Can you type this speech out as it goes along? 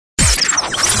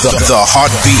The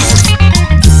heartbeat.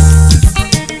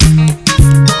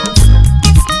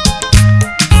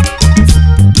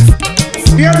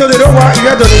 Here to the Rowa,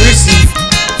 here to the Risi.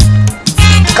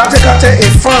 Kate a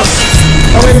fan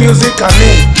of music and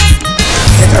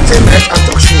entertainment and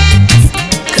talk show.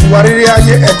 Wariri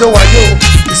aye edo wayo,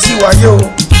 isi wayo.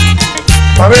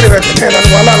 Mabere bete na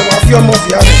wala no afio mo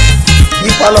fiare. Ni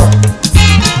palo.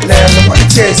 Le no wa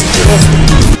chase jiro.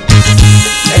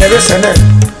 Elebe sene.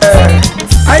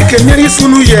 Ai ke nyeri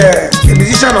sunu ye, a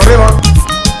musician orema.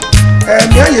 Me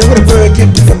aye we go ke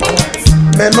bu mama.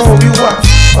 Me no wi wa,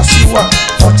 osiwa,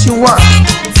 otiwa.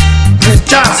 The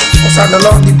jazz,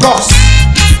 Osadolor, the boss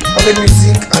of the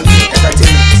music and the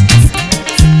entertainment.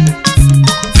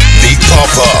 The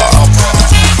Papa.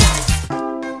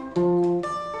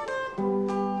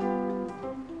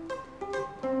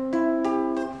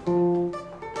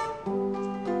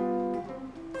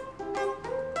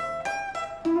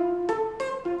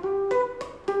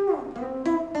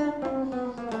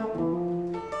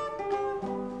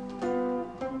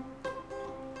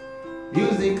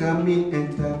 Music and me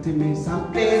entertainment,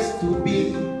 some place to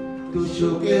be, to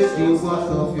showcase the worth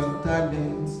of your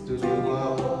talents to the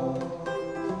world.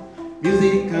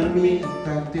 Music and me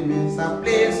entertainment, some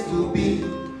place to be,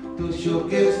 to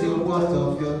showcase the worth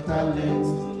of your talents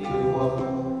to the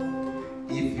world.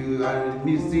 If you are a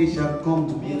musician, come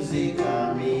to music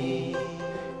and me.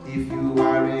 If you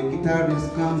are a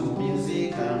guitarist, come to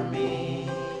music and me.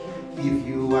 If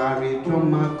you are a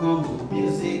drummer, come to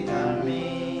music and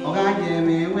me. Ogaje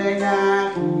me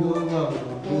weya kuyogo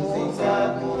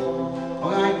musika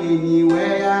Ogaje ni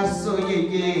weya so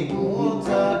yeye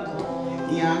mutako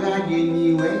Yagaje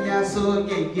ni weya so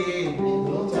yeye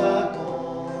mutako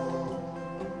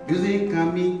Music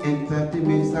can be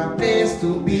entertainment, a place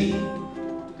to be,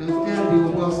 to tell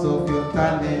the worth of your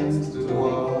talents to the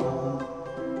world.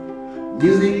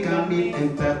 Music can be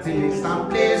entertainment, a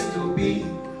place to be,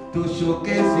 to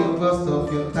showcase the worth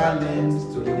of your talents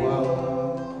to the world.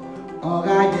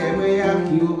 Ogaje weya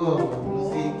kuyogo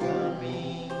musika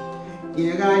mi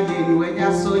Yagaje ni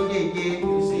weya so yeye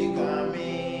musika mi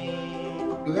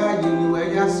Ogaje ni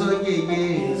weya so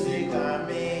yeye musika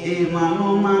mi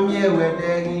Imano mami ewe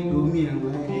deri do mi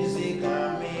ewe musika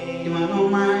mi Imano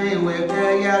mami ewe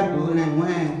deri ado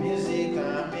newe musika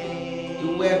mi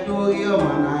Iwe to yo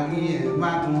managi e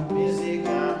magun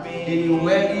musika mi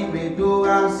Iwe ibe do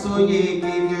aso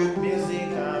yeye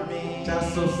musika mi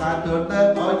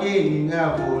Osadolor oye ninga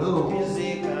bolo.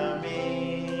 Music and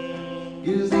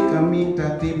me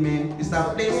entertainment is a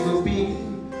place to be,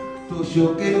 to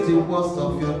showcase the worth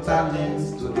of your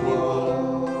talents to the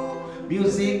world.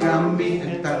 Music and me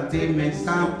entertainment is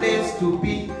a place to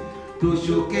be, to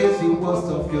showcase the worth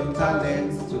of your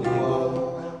talents to the world.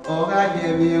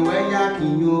 Ogaje me weya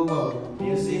kinyogo.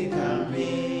 Music and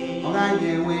me.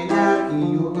 Ogaje weya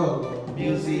kinyogo.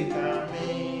 Music and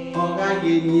me.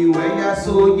 Ogaje ni weya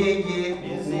so yeye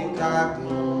mutako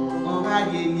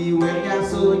Ogaje ni weya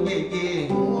so yeye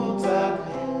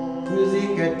mutako Music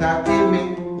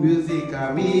entertainment, music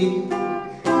and me.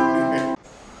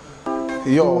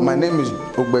 Yo, my name is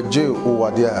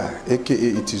Obasuyi, aka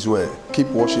It Is Well. Keep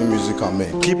watching music and me.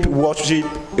 Keep watching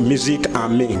music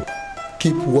and me.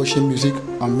 Keep watching music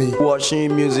and me.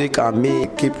 Watching music and me.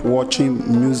 Keep watching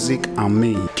music and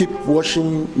me. Keep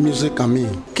watching music and me.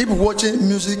 Keep watching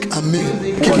music and me.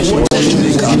 Keep watching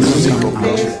music and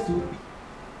me.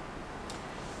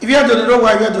 If you are to the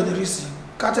Rowa, you are to the Risi.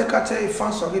 Kate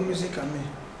fans of music and me.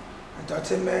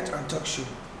 Entertainment and talk show.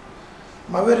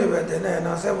 My very bad then and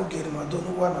I said okay, I don't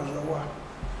know one of your one.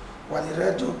 One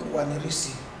red dog, one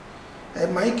Risi.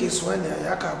 And my case when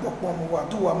I can walk one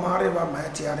do a marriva my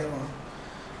tiareva.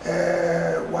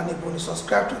 When you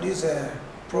subscribe to this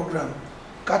program,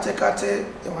 Kate,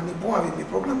 when you born with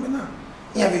program now,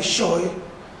 you have a show.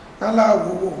 Nala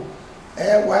wo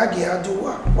wagi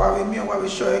aduwa wa we mi wa we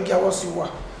show you wasiwa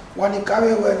wani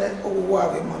kawe wene owo wa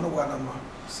we manu wana ma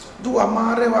do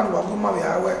amare wa wa guma we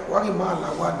awe wa gi ma la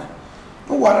wana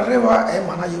no wa rewa e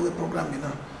mana yewe program na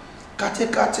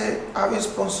Kate ave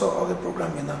sponsor of the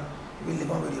program na we live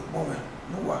on with the moment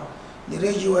no wa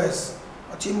the US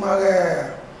ati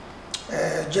mare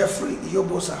Jeffrey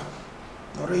Yobosa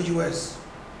no US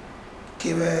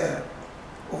kiwe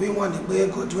obi wani gbe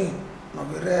Godwin no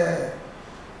be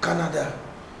Canada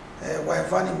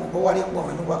waivani mubo wali kwa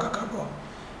menu wakakabo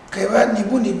kewa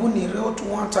nibu ni reo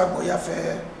tuwanta boya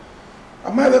fe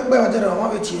ama wekbe wadera ama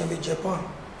weti ye Japan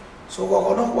so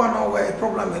wakono kwa na we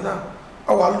program na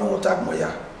awalu tag moya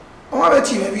ama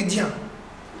weti ye vidian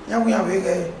nyawu ya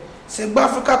wege se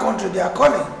Africa country they are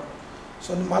calling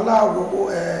so ni mala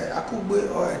wo akugbe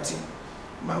o eti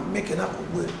ma make na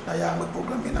kugbe na ya me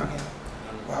program na ya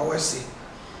wa wese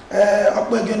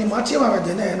opo ege ni ma ti ma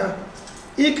de na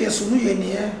ike sunu ye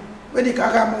ni we ni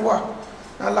kaka mu wa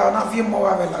na la na fi mo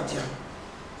wa be la dia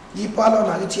yi palo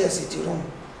na ti sitting room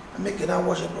make na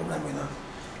watch program na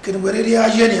kin we ri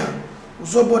agenia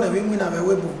uzobo na be mu na be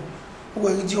webo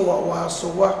we ri ji wa so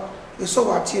wa so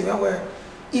wa ti be we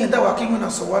in da wa ki mu na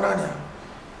so wa na nya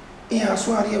in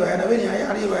aso ari ba na be ni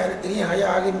ari ba ni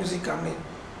ya ari music ame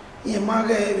in ma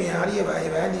ge be ari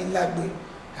ba ni lagbe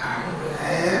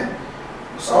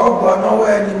so bo no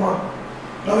we ni mo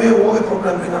no we wo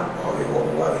program na o we wo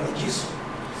wa ni jisu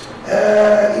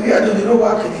ibi ado ni ro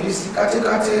wa ke ni si kate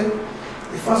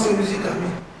ifanse music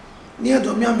ame ni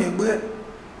edo mi amegbe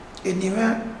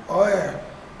eniwe o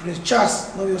Prince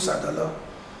Charles no we Osadolor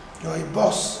your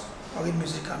boss or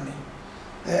music ame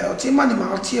o ti ma ni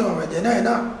ma ti o we de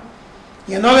na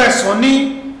you know that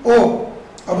Sonny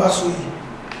Obasuyi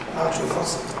actually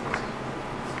first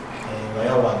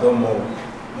ya wa do mo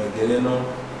megele no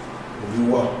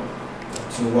owiwa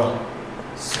tiwa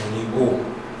Sonny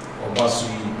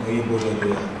Obasuyi ebori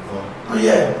edo oh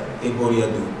yeah ebori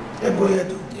edo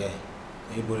yeah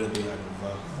ebori edo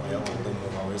ya wa do mo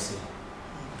wa we se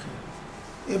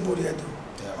ebori edo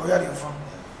o ya ri fun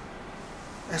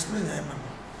explain na mama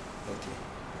okay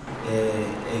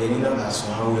ni na ga so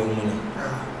awe mu ni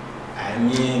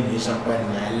ami mi sapa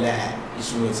na la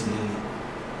instrument ni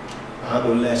a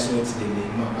do la instrument ni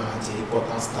ma ba ti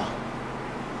important star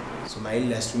so my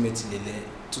instrument ni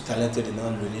too talented na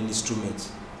lo ni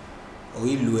instrument o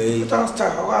ilu important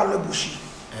star o wa lo bushi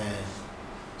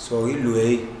so o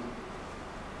ilu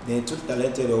then too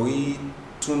talented o i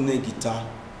tune guitar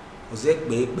o ze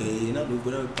pe na do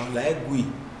gbona pa la egui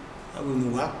awo ni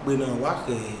wa pe na wa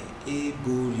ke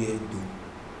ebori edo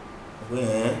we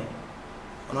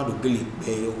ona do gele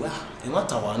pe wa e ma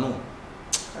ta wa no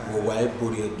wo wa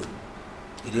ebori edo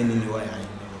ide ni wa ya ni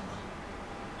baba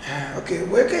okay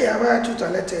we ke ya ba too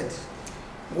talented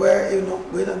where you know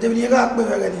we na dem ni ga pe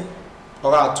we ni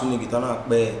o ga tún ni guitar na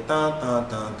pe tan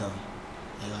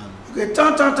okay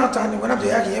tan ni we na do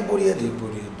ya ke ebori edo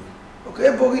okay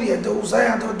ebori edo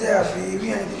uzaya do there be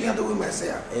we do we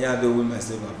myself ya do we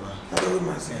myself baba na do we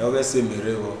myself o ga se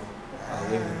mere wo awe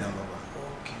mi dan baba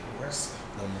okay what's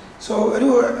so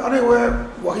anyway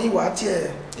what he what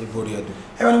here ebori edo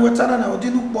even we tana na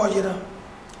odinu po je na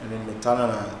and then the tana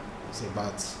na is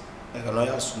about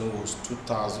Econoya Snow was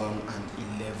 2011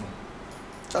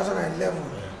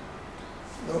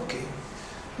 yeah. Okay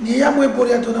ni ya mo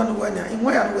ebori edo na no nya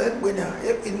inwo ya no we nya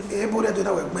ebori edo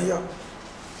na we gbe yo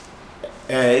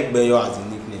egbe yo as a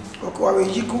nickname okay wa we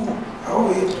yiku awo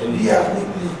we bi as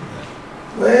nickname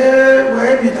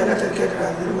we bi tana ta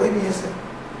kedra we bi ese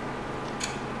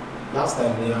last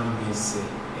time we am be say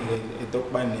e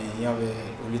dokpa ni ya we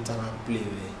olitara play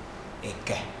we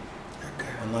eke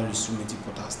on all instrument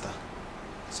important star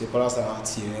so important star at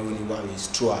here when you were is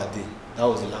true ade that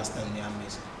was the last time we am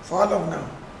miss for how long now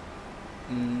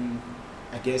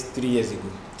I guess 3 years ago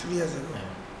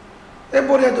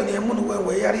ebori edo ni emu no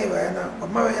we yare ba na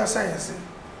mama we ya science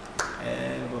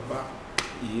baba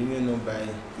you know by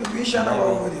you be shana wa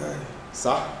over there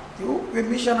sa you we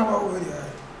be shana wa over there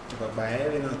baba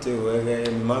e na te we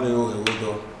mi ma be o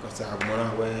do ko sa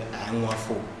agbona we anwa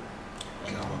fo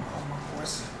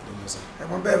wasi e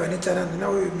mo be ni tana na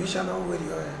we be shana over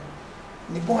there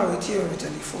ni bon a tie o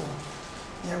telephone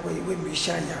ni agwa we mi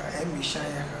shanya mi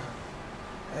shanya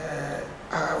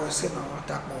ka we se na wa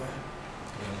ta po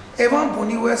even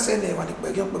boni we se ne wa ni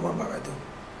pe pe ma ba do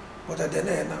but the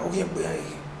na o ge pe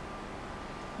ayi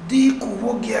di ku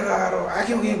wo ge garo a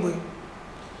ke o ge pe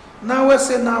na we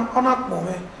se na ona po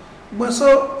me gbe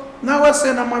so na we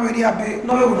se na ma we ri abe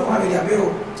no we no ma we ri abe o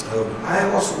ai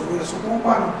wo so we so ko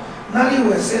pa no na ri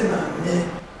we se na ne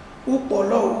u po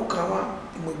lo u ka wa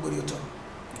mo gbori to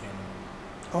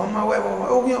o ma we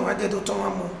o ge wa de to to ma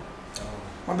mo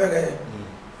ma be ge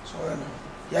so na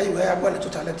ya yi we agba le to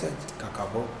talented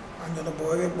kakabo anyo no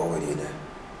boy we bo we ni na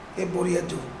e bori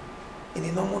edo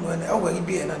ini no mo no na o we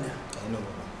bi e na na I know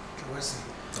baba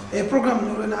a program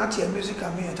no na art music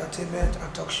and entertainment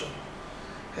and talk show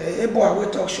e bo awe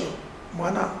talk show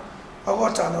mana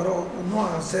ogota no ro no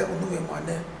anse onu we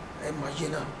mane e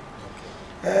magina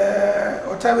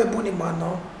otawe buni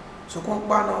mano so kon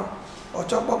pa no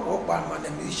otopopo pa mane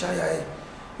mi sha ya e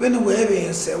when we be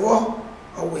nse wo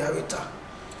o we aweta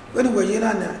when we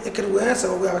yina na e kere we nse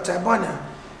wo we aweta bana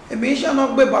e mi sha no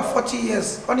gbe ba 40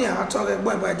 years oni a to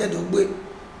gbe ba je do gbe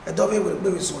e do be we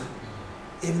gbe we so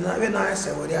if na we na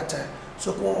nse wo ata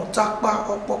so kon takpa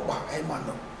opopa e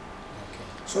mano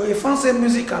so if fancy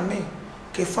music and me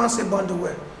ke fancy band we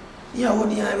ya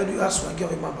woni ya be do aso nge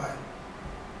o ma ba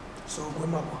So go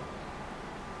mabo.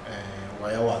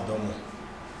 Waya wa domo.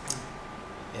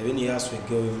 Ebe ni aso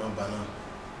ege we mabana.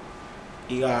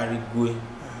 Iga arigwe.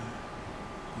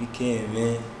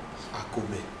 Bikeme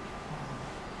akobe.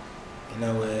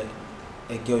 Ina we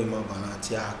ege we mabana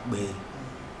ti akbe.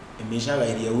 Emisha ga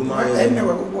iri ewu ma le. Ene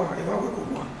we go eva we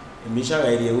go. Emisha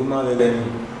ga iri ewu ma le ni.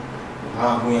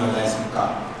 Ah, mu ya la speaker.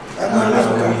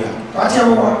 Pacha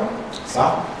wo.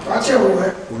 Sa? Pacha wo.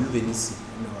 Olubenisi.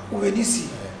 Ubenisi.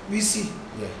 Bisi.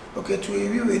 Yeah. Okay, to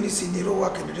you Ubenisi ni ro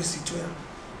work in the city.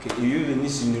 Okay, you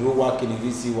Ubenisi ni ro work in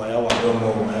the city waya wa domo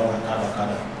waya wa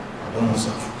kada. Domo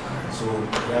so. So,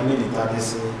 ya mi ni ta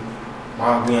desi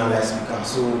ma gun ya la speaker.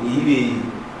 So, ibe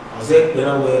ose pe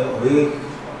na we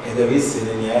edevisi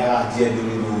ni ya die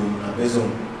dole do na bezon.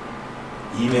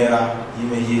 Imera,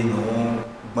 imeye no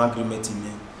agreement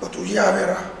me. But you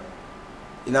have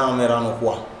Ina amera no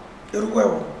kwa.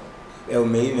 Eruwewo. O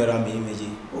me imera me imeje.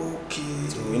 Okay.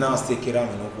 So ina stay kera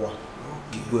me no kwa.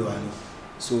 Igwe wa ni.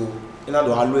 So ina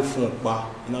do alwe fun pa,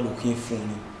 ina do kin fun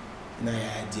ni. Ina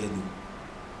ya die do.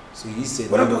 So he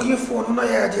said What do kin fun na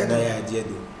ya die do. Na ya die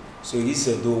do. So he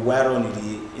said do wire on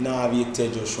the ina have a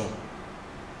tejoshon.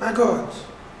 My God.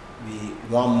 Be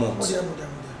 1 month. Modia.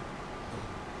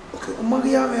 Okay,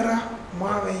 umagia mera,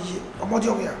 mawenji.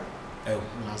 Omodio ya.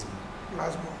 Last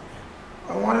Last month.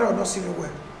 I wanted to not see me well.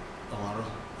 month.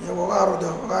 Yeah, we are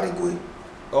the very good.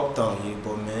 Uptown ye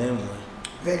but me mo.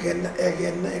 Vegan.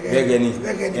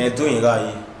 Vegani. To yin ga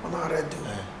yi. On our red.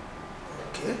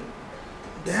 Okay.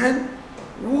 Then,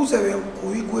 who's a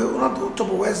we go not to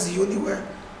top west anywhere.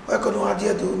 Why can no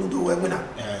idea to do we winner?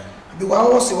 Be wa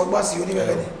was what you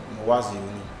anywhere. Mo was you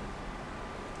ni.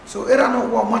 So era no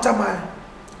what matter man.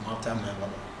 Matter me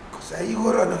baba. Cause I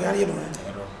go run no you know.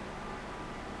 Ero.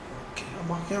 Okay,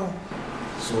 I'm okay.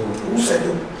 So Who said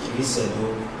you? he said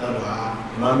do na do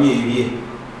mami ewie.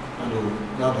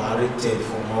 Na do arrested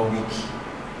for 1 week.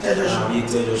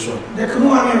 Tejoshon. The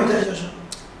canoe I'm tejoshon.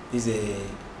 Is a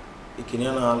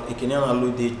Ekeniana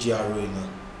lo de GRA na.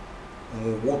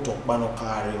 Mo woto pa no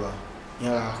kare wa.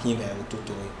 Nya kin ba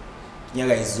toto. Nya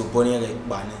ga izobo nya ga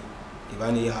gba ni.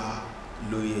 Ibani ya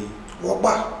loye. Wo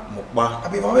pa. Mo pa.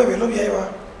 Abi mo be lo bi wa.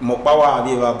 Mo pa wa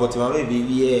abi wa but mo be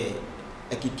bi e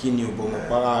ekiki ni obo mo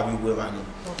pa wa abi we ba ni.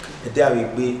 Okay. Ede awe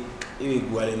gbe ewe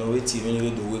gu ale no we ti mi we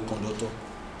do we conductor.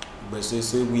 Gbe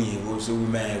so wi yin go so wi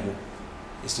ma e go.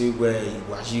 So gbe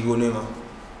iwa ji go ni ma.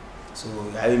 So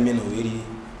ya be mi no we ri.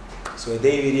 So ede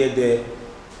wi de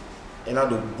ena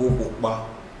do bobo pa.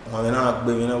 Won me na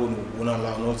gbe mi na wo na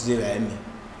la no ti ra emi.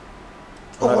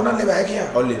 O ko na le ba ki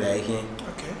ya. O le ba ki.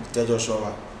 Okay. Tejo so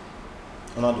wa.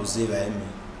 Ona do ze ba emi.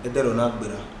 Ede ro na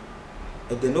gbera.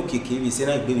 Ede no keke bi se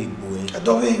na gbe bi bo e. I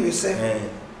don't we say.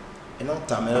 Ena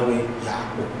ta me we ya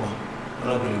popo.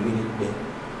 Ona gbe bi ni pe.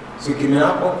 So ki me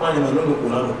na popo ni me no ko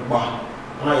na do pa.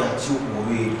 Ona ya ti o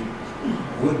we.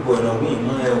 We bo na we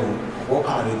ma e o. O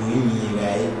ka le ni yin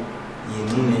ba e. Yin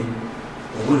mu ni.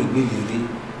 O go le gbe bi ri.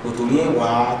 O to ri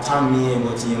wa ta mi e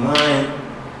bo ti ma e.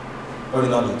 O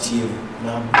na do ti e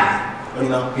na bo. O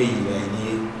na pe yi ba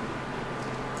ni.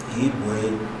 E bo e.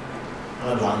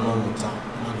 Ona do anu muta.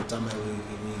 Ona do ta me we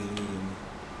ni.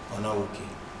 Ona okay.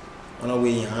 Ona we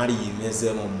yan ari meze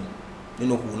mo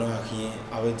nínú ko na akin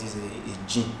ave this a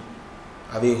gin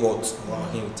ave hot wa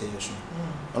akin tell you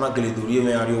ona gele dori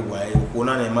me ari o wa e ko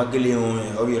na ma gele on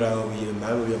e o bira o ye ma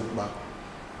o ye pa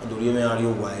dori me ari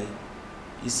o wa e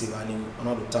isi ba ni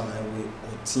ona do ta ma we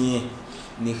o tin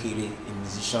ni kire a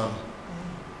musician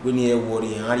we ni e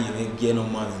wori yan ari me ge no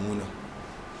ma me na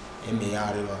e me ya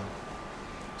ari ba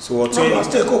so o tin ni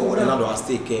stay ko na do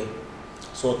stay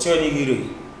so o tin ni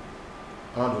gire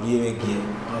I don't really get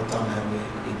out of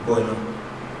a boy.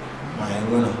 My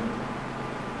winner.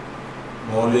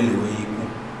 More little way you go.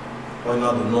 Why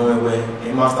not the normal way?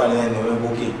 A master land or a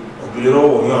bouquet or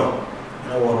little young.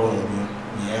 I want on you.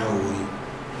 Yeah,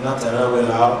 we not a way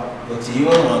out, but you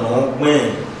want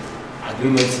man.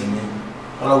 Agreement in me.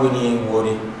 I don't really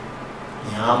worry.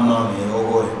 Yeah, I'm mammy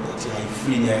or but I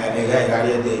feel a guy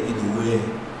there in the way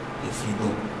if you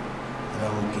don't. And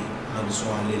I'm okay. I'm just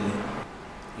one little.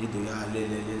 Do ya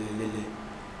lele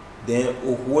then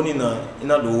okwoni na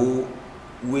ina do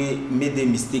we made a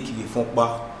mistake before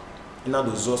pa ina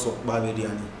do zo so pa very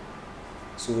ani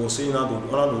so wo so ina do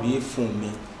ona do ri fun me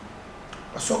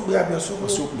so gbe abi so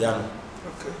gbe anu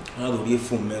okay ina do ri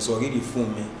fun me so ri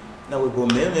fun me na we go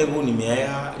me go ni me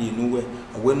ya ri nu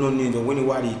we no ni do we ni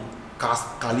wa ri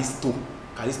Calisto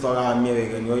ara mi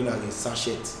we ni o ina le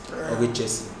sachet o we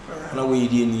chesi na we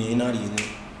ri ni ina ri ni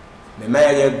me ma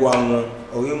ye go awon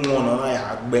orí mú ọ̀nà náà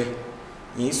yà gbẹ́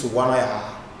yìí sọ wá náà yà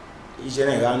iṣẹ́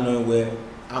náà yà nù ẹwẹ́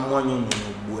amúanyọ̀ nù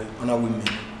ọ̀gbọ́ ẹ̀ ọ̀nà wí mẹ́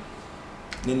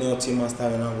nínú tí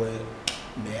master náà wẹ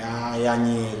mẹ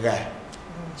ayanyi rẹ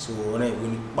so wọn ìwé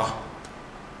nípa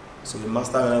so the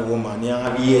master náà wọ mà ní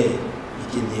abíyẹ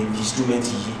ìkéde instrument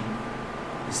yìí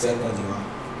the second one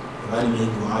ìwádìí mi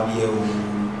ìdùn abíyẹ o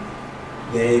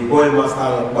the boy master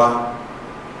náà pa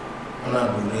wọn náà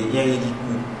dùn rẹ yẹn yìí kú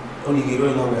wọn ní kéré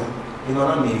náà wẹ nínú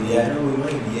náà mi ìrìyà náà wẹ má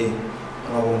ìrìyà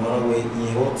àwọn ọmọ náà wẹ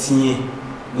ìyẹn wọ́n tiẹ̀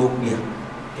ló pè á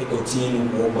kẹ́kọ̀ọ́ tiẹ̀ ló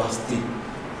wọ́ gba stay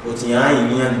o ti yan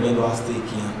ayi yan me do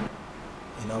stake yan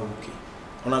ina wuke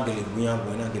ona gele buyan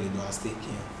bo na gele do stake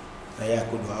yan aya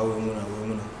ko do awe mu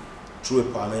na true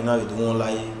pa me na do won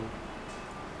laye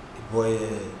boy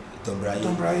dombraye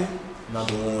na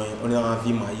do won oni na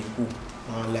fi ma yiku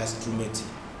won last instrument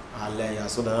ala ya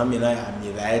so da na me na ya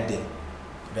mi ra ede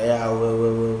da ya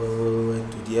we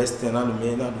to the extent na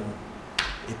me na do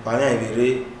e pa yan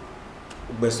ibere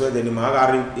ogbeso de ni ma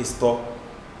ga ri store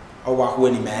o wa ko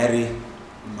ni ma re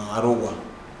marowa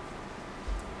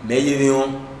meye ni on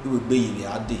iwe gbe yiri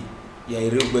ade ya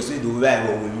ire gbeso do ba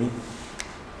iwo mi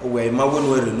o we ma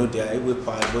wonu ere no dia iwe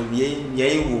pa bo ye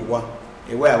iwo wa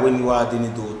ewe awe ni wa ade ni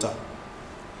do ta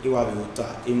iwa be ota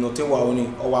ino te wa oni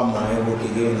o wa ma e bo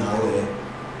kege na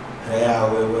we ya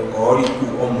we ori ku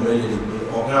o mu le le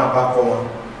o kan ba ko won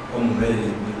o mu le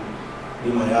le bi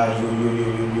ma ya yo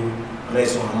le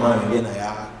so ma mi na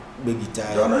ya gbe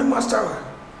guitar you know master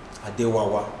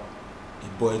adewawa the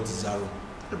boy Desaro.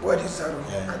 The boy Desaro.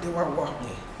 Yeah. Adewawa.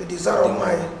 Yeah. The Desaro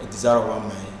mai. The Desaro wa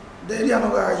mai. The area no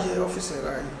ga ye officer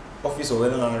ga. Officer we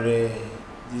na re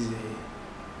this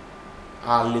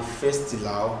le first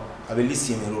lao abeli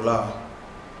simero la.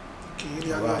 Okay,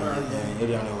 area no ga ye.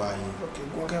 Area no ga ye. Okay,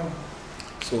 go again.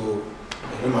 So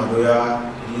e ma do ya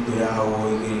ni do ya o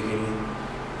gere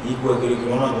igbo gere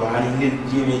na do ani le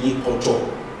die me yi culture.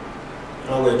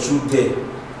 Na we true there.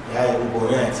 Ya e go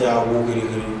yan ti awo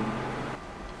gere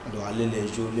do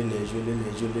alelejo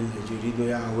rido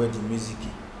ya awe di music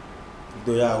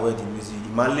rido ya awe di music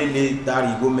imalele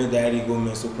dari go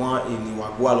me so kwa eni wa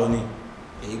gwa lo ni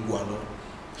e gwa lo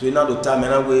so ina do ta me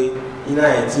na we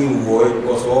ina e ti wo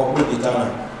e so o pe itana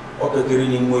o kekere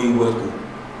ni mo iwe ko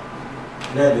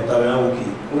na do ta me na wo ki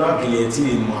una client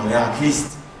ni mo at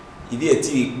least ibi e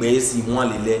ti pe si won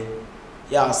lele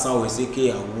ya san we se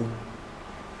ke awu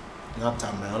na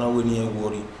ta me na we ni e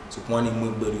worry so kwa ni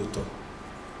mo gbere oto.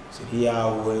 So here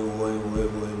we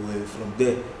from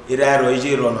there. Ira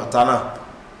ro natana.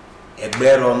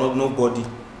 Egbero nobody.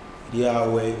 Here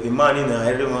we a man in a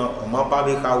everyone o ma pa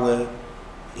be ka we.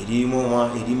 Iri mo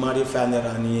ma iri ma de fa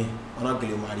nera ni. Ona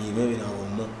gele mari me na wo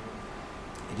mo.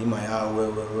 Iri ma ya we.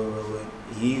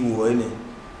 Yi wo ene.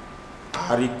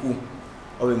 Ariku.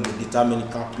 O we mo determine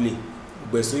ka play.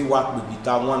 Gbeso iwa pe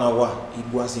guitar one hour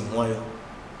igwa si won yo.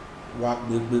 Wa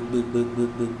gbe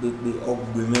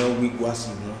ogbe me wi gwa si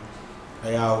won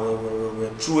aya we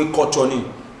true culture ni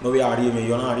no we ari me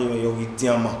yo na ari me yo wi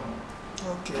tiama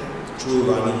okay true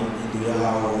ba ni do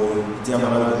ya we tiama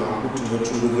na ko tu no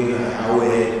true we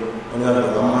awe oni na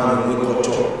do ma ni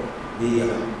culture bi ya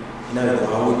ina do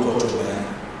awe culture ba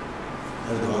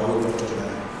na do awe culture ba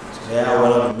so ya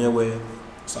wa me we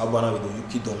so abana we do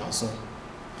yuki dollar son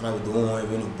na we do won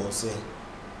even no boss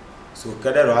so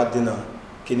kadero adina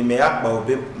kini me akpa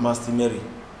obe master Mary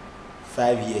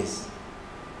 5 years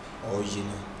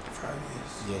original 5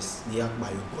 years yes ni akpa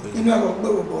yo boy inu abo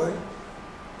gbe boy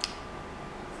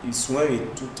it's when in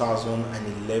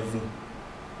 2011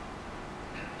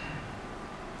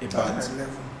 about 2011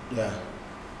 yeah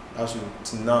that's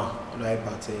till now all I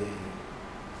but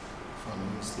if I'm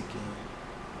not mistaken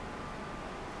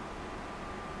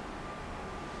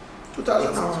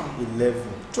 2011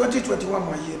 2021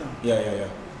 my year now yeah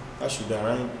that should be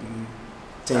around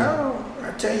 10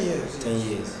 years 10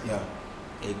 years yeah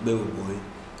egbe boy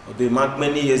although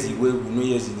many years ago we no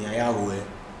years in aya ho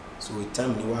so we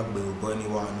time ni wa gbe boy ni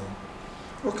wa no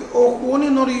okay o woni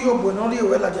no ri yo bo no ri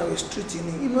we la jawe street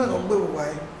ni inu e go gbe wo wa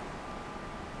e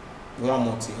 1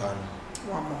 month ha no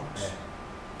 1 month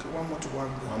ke 1 month wa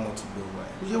gbe 1 month gbe wa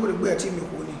e je wo gbe ti mi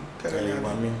ko ni kere ni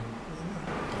wa mi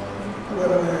we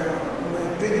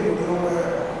pay the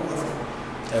money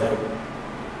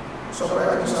so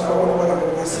para que se haga una buena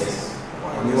veces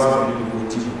ni wa mi ko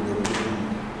ti ko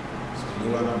so ni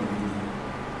wa mi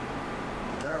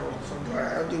so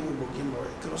I do we bokin boy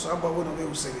to so aba wona we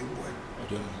usebe boy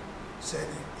odo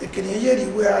sene e kini ye ri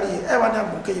we ari e wa na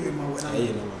mo ke yibe ma we na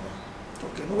ayi no mama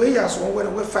okay no we ya so we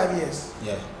 5 years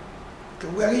yeah ke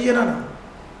we ari ye na na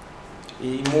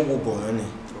e mo go bo ni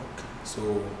okay so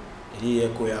eri e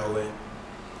ko ya we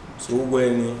so we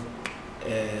ni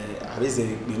abeze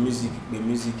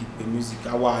pe music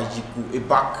awa ajiku e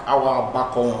back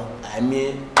on I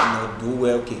mean no do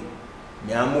well okay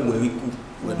me amu we ku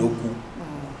wedoku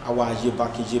awa je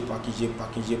package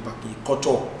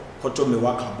culture me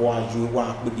wa ka bo aju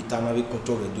wa pe guitar na we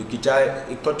culture wedo kicha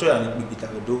culture ya ni pe guitar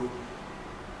wedo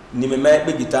ni me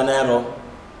pe guitar na ro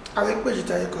avec pe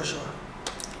guitar e culture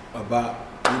baba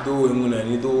nido emu na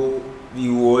nido bi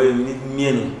wo ni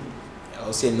mienu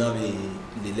o se na be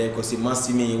le ko se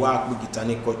massimi wa pe guitar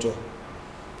ni culture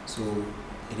so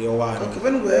ere o wa okay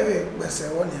when we have gbese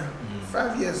won ya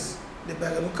 5 years the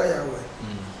baganuka ya we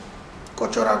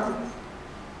cultural group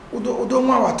udo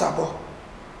nwa watabo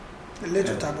the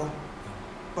later tabo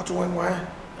but when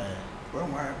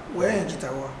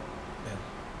guitar wa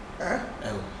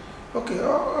okay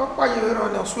o pa ye ro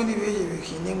na so ni we ye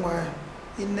ki ni nwa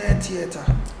in theater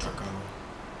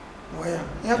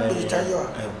ya pe guitar yo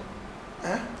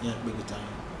ya pe guitar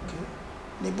okay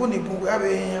ni bu we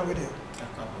abe ya we de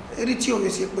eri ti o we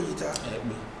si pe guitar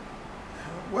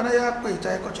wana ya pe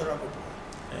guitar cultural group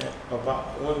papa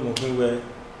won mo pin we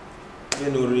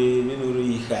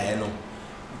menori ihe no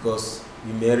because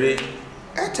we marry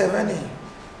eteveni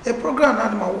a program na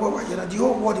ma wo wa the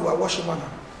whole world were worship man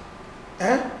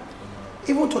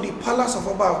even to the palace of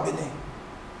Oba of Benin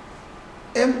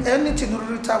anything no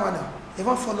return man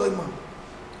even follow him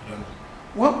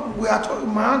what we are talking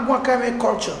ma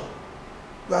culture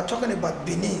we are talking about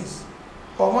Benin's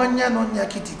or wanya no nya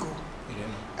kitiko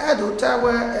edo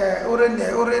tawe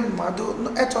oren mado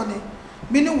etoni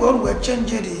meaning we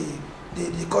change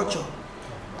the culture.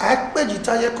 I expect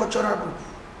the cultural group.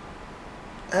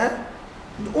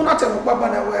 Una te baba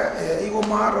na we igo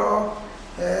maro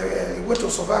we to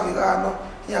survive no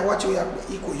ya what we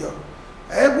iko yo.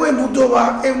 Egwe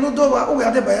nudowa o we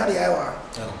ade bayari awa.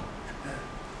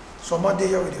 So ma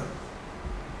dey yo video.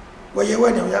 We ye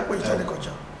we ya pe the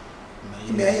culture.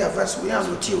 Ime ya verse we an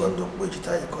oti we ndo pe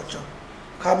the culture.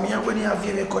 Ka mi an we ni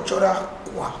avie cultural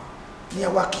kwa ni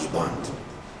wa key band.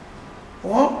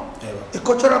 Oh, a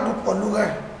cultural group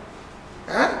Oluga,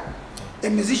 a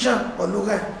musician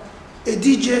Oluga, a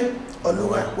DJ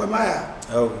Oluga, Wemaya.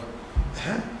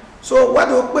 So what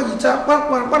do we guitar?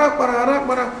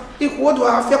 If what do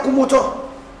I have kumoto?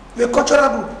 The cultural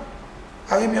group.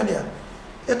 Have you there?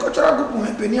 A cultural group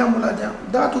will be near Mulada,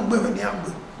 that would be near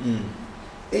Gbu.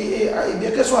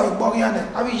 A case of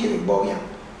Bogian, I wish you Bogian,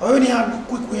 or any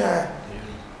quick we are.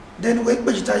 Then wait,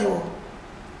 guitar you.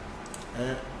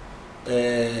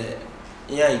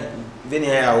 Ya veni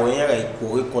ya we ya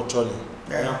ko culture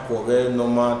ni ya ko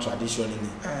normal tradition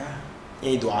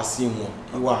ni do asimu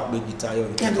iwa pe guitar yo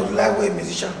do live way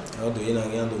musician do ina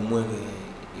ya do mo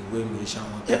iwe musician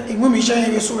wa iwe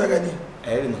musician ye so ga ni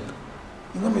no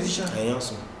iwe musician ya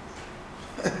so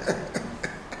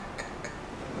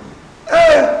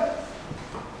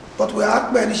but we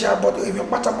are be ni sha but if you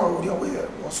pata ma we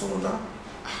so na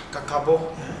kakabo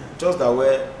just that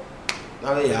way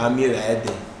now we are me right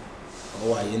there.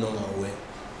 Oh, I know my way.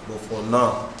 But for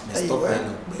now, I stop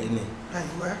any.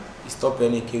 Stop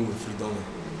any came with freedom.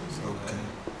 So,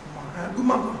 good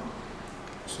man.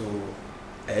 So,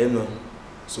 I know.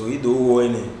 So, he do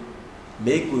any.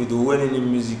 Make we do any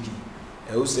music.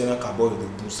 I will say na kabo do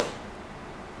boost.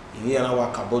 Ini ana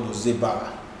wa kabo do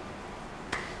zebara.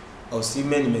 Or see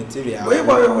many material. We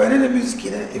any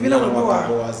music ne. Even na we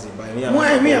wa zebara. Mo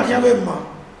emi akia be ma.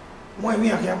 Mo emi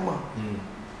akia ma.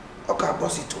 Oka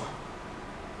boss it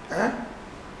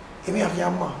emi akia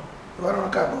ma. We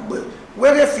wan ka bo.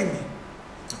 Where film?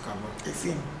 A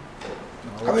film.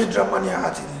 Abe drama ni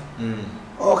art ni.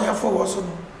 O kan for was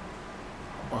no.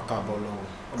 Oka bolo.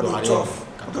 But tough.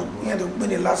 You had to win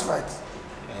the last fight.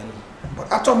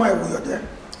 But after my way, you're there.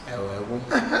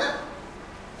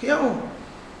 Yeah.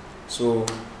 So,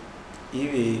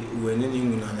 if we were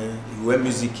in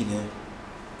music,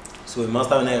 so the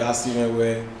master and I asked me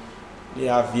where they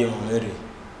have here on earth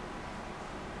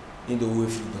in the way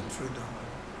freedom.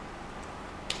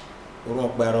 We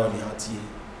don't buy on the art.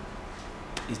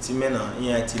 It's men and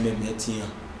it's men.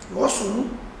 What's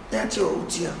soon? That's your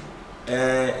utia.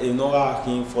 You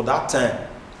know, for that time,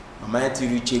 I might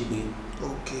reach it.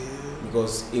 Okay.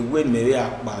 Because a way maybe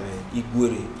a bar,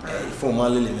 Iguri,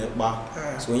 formally bar.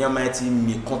 So you might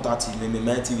me contact him, me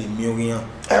might be million.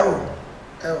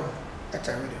 That's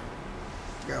a video.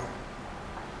 Go.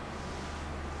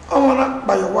 I want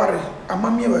by your worry. I'm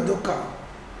a mere docker.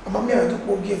 I'm a mere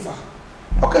docker giver.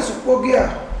 Okay, so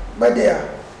Pogia, by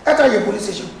there, at your police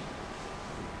station.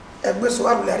 A best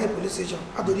one police station.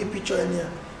 I do the picture in here.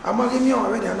 I'm a give me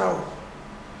already now.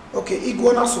 Okay,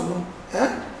 iguana sunu.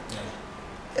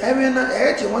 Even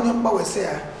a one young power say,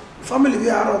 family we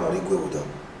are on or equal with them.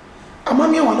 A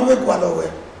mammy one over Gualo,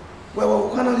 where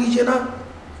we cannot reach now.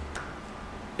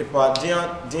 If I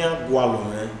dear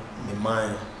Gualo, the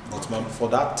mine, But for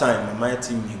that time, my mind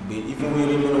team me even when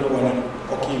you know one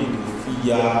okay the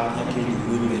fear, okay the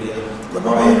way there.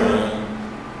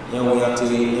 Yeah, we have to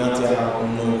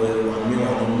know where one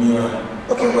million.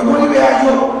 Okay, when money we are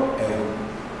you.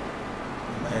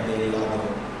 My day love.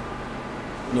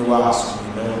 You know what?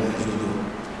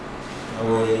 I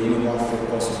will even want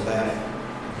focus on life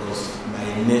because my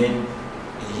name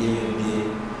is here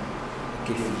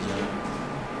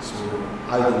so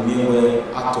I do me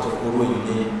where out of Oro in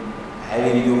me. I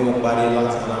really don't want body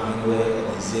last time where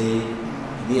they say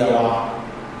they are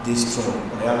this strong.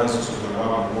 I am so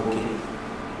okay.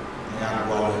 I am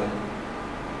well.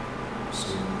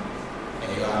 So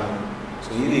so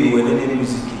you when any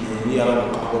music you are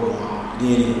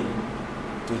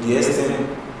to the extent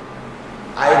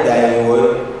I die away.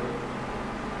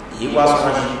 He was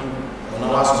magic on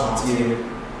our material.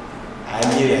 I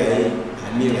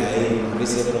knew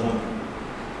reset on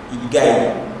guy.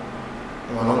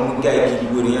 One guy keep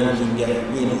going on in guy,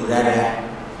 you know, rather.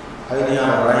 I didn't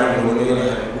have a right to go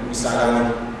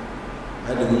I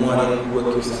don't want to work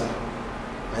with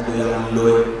I don't have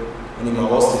lawyer. When my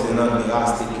was sitting on the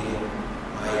last ticket,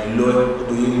 my lawyer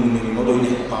do you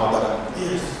know powder?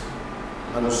 Yes.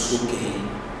 I was okay.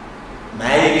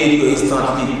 My video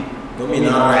instantly, don't mean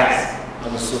alright. I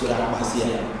was so happy.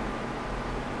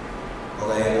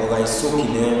 Or I soak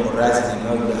in them or rice in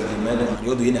the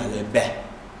you're doing a bad.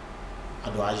 I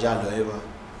do a jalo ever.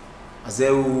 I say,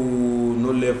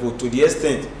 no level to the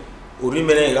extent, or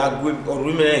remain a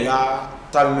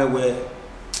time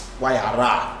why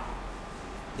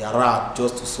they are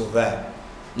just to survive,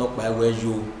 not by where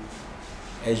you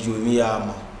as you me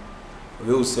am.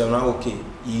 We will say, okay,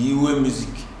 you music.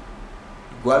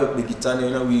 Go out the guitar,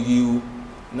 with you,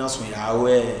 now so you are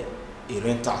aware a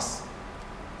renters.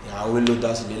 I will load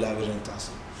us the live renters.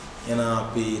 And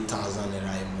I pay 1,000 a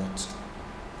month.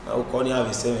 Now, when you have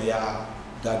a 7 year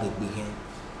got the begin,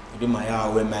 you do my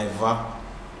hour, my va,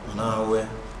 on our way.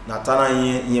 Natana,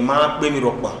 ye man, baby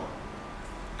rockba.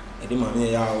 I do my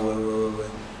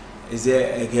is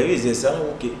there a heavy is a son?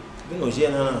 Okay, you know,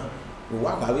 Jenna, we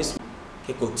walk away,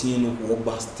 continue to walk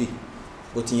back stay.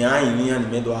 But in me and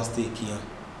middle stay here.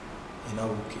 And now,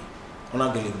 okay. On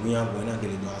a galley, we are going to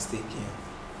get a stay here.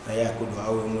 I could have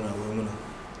a woman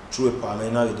through a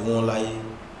parliament. Now, you don't like a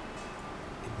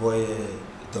boy,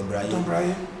 Tom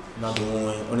Bryan. Not the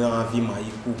one only have him, my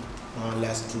equal, my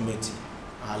last instrument.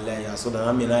 I lay so that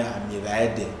I mean, I am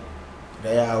right there.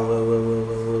 They are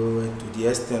to the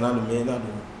extent of the men.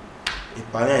 A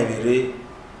parliament very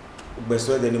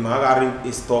better than the Magari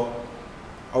is stop.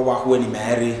 Or walk when he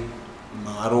marry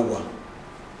Marowa.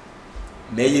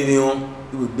 Maybe you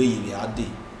will be a day.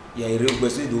 Yeah, I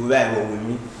requested to wear with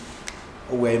me.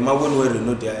 Where my one will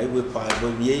know there, I will find,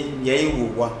 but ye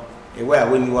will want a way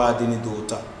when you are the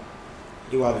daughter.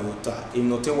 You are the daughter. In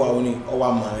not a only or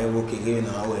 1 man work again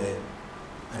away.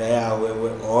 And I are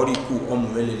already cool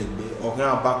on Melly or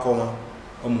can back on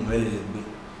Melly.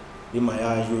 In my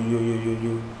eyes,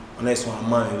 you, unless one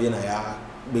man, then I are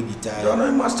big guitar. Don't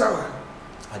know master.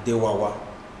 A dewawa,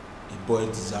 a boy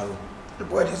desire. The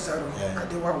boy desire. A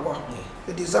dewawa.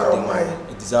 A desire of mine.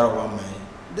 A desire of mine.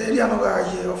 They are no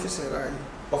officer.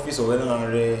 Officer when I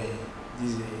read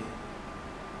this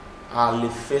Ali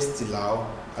festival,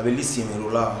 I will listen to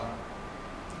Rola.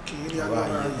 Okay, go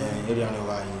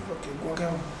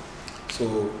on.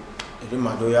 So, it is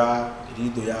Madoya, it is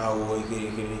Doya, or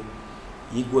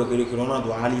Igwe Kirikona,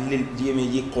 do Ali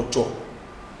DMA culture.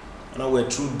 And I were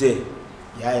true there.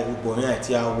 Yeah, Bonia,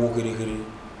 Tia, walk it.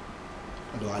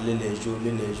 Do I let you,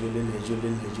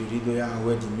 Doya,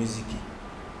 where the music.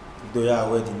 Doya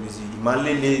away the music.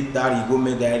 Malele dari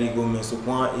go so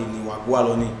kwa eni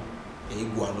wagwalo ni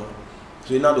egwalo.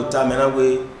 So ina do time na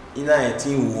we ina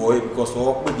etin wo because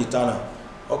o pe guitar na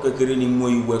o kekere ni mo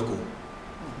iweko.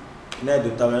 Ina do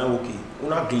time na okay.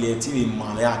 Una gile ti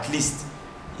man at least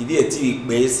if e ti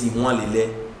pe si won lele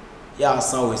ya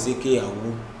san we se ke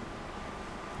awu.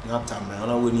 Na time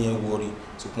na we ni e worry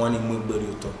so kwa ni mo gbere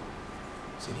oto.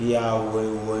 So here we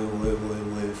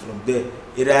from there.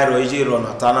 Ira ro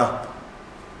natana.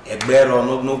 Egbero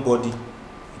nobody.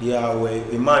 Here we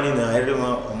a man in a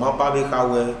everyone or my baby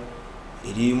kawe.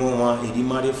 Edi mama, edi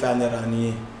mari fanera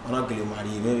ni. Ona gele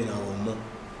mari maybe na omo.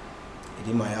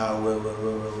 Edi maya we.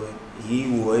 He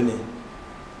wo ene.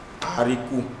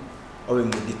 Ariku. Owe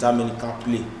mo determine ka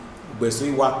play. Ugbe so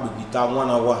I work with guitar 1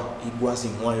 hour. Igwa si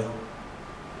won yo.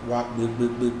 Work big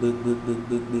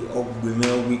ogbe me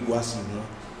we gwa si won.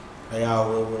 Aya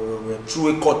we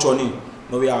true culture ni.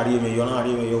 No we are me yo na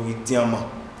me yo with diama.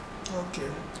 Okay.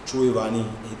 True vani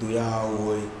edo ya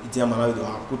o diama na do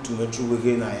akutu me true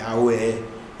we na ya we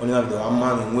oni na do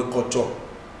ama me we culture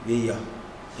yeah.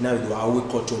 Ina we do our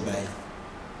culture by.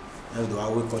 Ina we do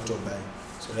our culture by.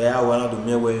 So there are one of the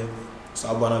me where so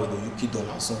abana we do yuki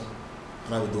dollar son.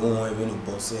 Ina we do one even no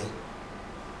boss.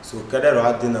 So kada ro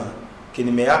adina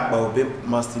kini me akpa obe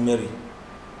master Mary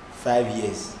 5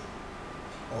 years.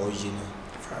 Original.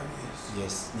 5 years.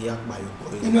 Yes, the akpa you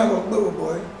boy. You know go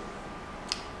boy.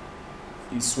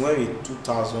 It's when in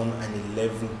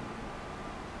 2011.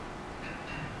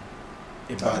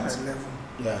 About 2011.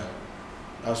 yeah,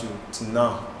 that's till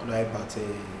now. Although about if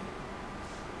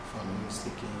I'm not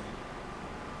mistaken.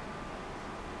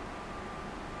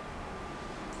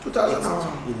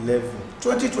 2011.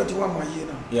 2021 my year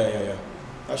now. Yeah.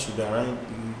 That should be around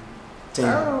 10.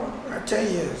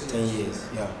 10 years. 10 years.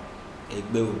 Yeah. A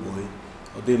baby boy.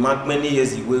 Although many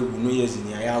years away, we know years in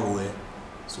the area.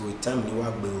 So we time ni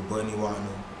work baby boy ni one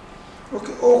no.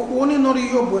 Okay. Oh, only no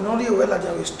you boy no you well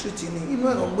at street in. You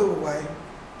know go baby why?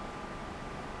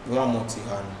 1 month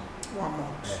hand. 1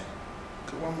 month. Yeah.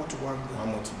 Okay, 1 month to work. 1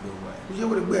 month to baby boy. You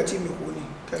will be a team you ni.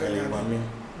 Kere wa mi.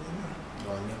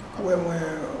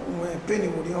 When penny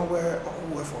would you know where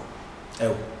or for?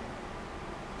 Oh.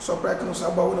 So practice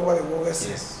about what it was.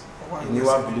 Yes. You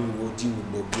never believe we will deal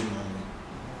with Bob man.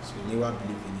 So you never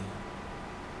believe in it.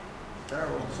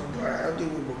 So I deal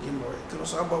with Bokim boy.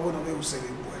 Because about one of you say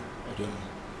boy. I don't know.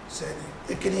 Said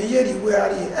it can hear you where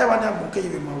are you ever not okay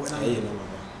with my way. I know.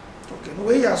 Okay, no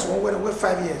way as one when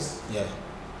 5 years. Yeah.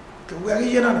 Okay, where are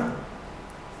you now?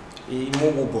 He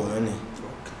mobile boy only.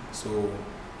 Okay. So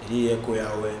he echo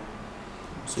away.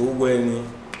 So when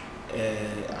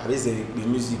I say the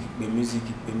music,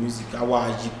 our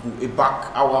jiku a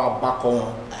back our back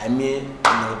on. I mean,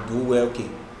 no do well okay.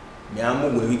 Me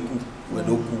amu we ku we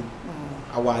do ku.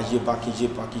 Our je package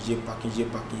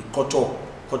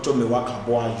culture me wa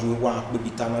kabo aju wa pe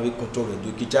gitana we culture we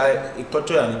do. Kita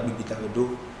culture ya ni pe gitana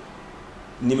do.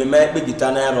 Ni me pe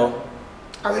gitana ro.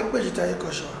 Avec quoi j'étais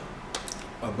culture.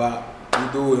 Baba ni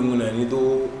do emu na ni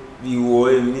do bi wo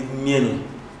ni mienu.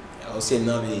 I say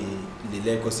now the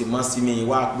because it must see me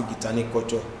work with guitar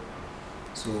culture.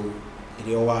 So it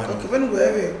is one. Okay, when we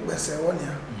have we say 1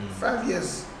 year, 5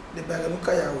 years the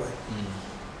Baganuka yawe.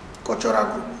 Cultural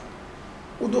group.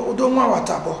 Udo mwa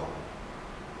watabo.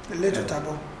 The later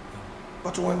tabo.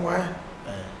 But when why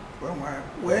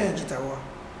in guitar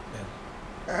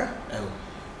eh?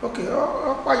 Okay,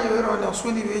 why you were on a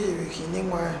swinging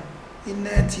way in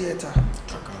a theater.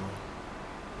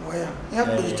 Why? You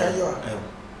have to guitar you.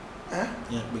 Yeah,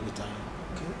 big guitar.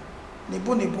 Okay.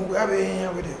 Nibu we have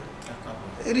here with you.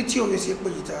 Every always say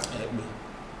guitar.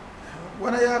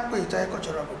 When I have guitar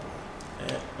cultural group.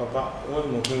 Papa,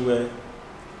 one more thing where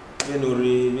we no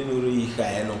re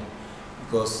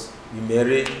because we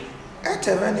marry.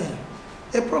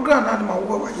 A program that my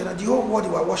work, you know, the whole world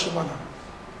were watching man.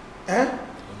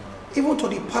 Even to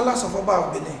the palace of Oba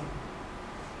of Benin.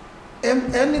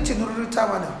 Anything no return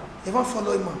man. Even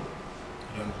follow him.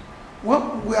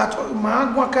 What we are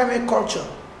talking culture,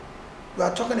 we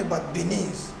are talking about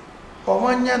Benin's.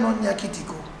 Omanya no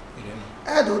nyakitiko.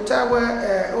 I do tell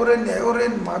where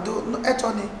oren mado no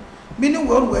etoni. Meaning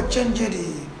we change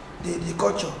the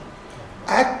culture.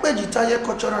 I pay the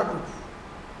cultural group.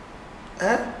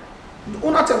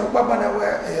 Una tell baba na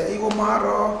where igo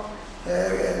maro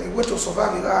we to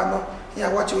survive no ya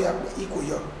what we iko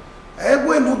yo.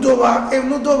 Egwe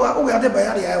nudowa o we ade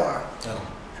bayari awa.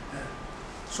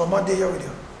 So my day with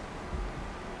you.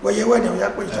 Where you went, you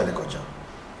have to the culture.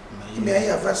 You may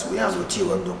have first we have to tea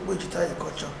when the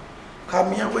culture.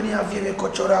 Come here when you have a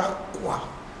cultural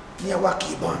near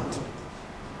Waki band.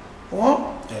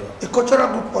 Oh, a cultural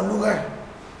group or Luga,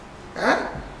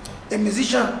 a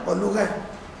musician or Luga,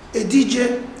 a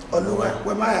DJ or Luga,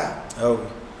 where my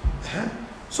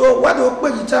so what do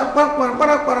we guitar?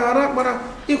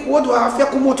 If what do I have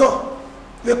Yakumoto,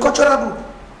 the cultural group?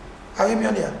 Have you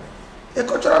been here? A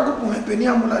cultural group will be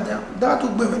near Mulaja, that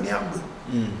would be near Ambu.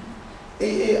 A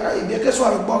case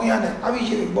of Bogian, I will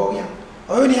hear Bogian,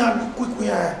 or any quick we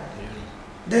are.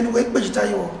 Then wait, but you tell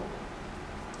you.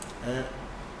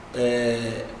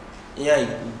 Yeah,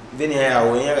 then I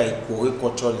like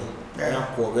culture,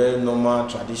 normal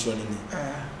tradition in it.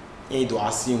 You do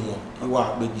ask him, you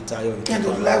are big guitar, you can't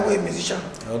do live way musician.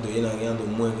 How do you know the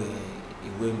more a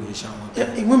way musician?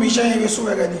 A musician is so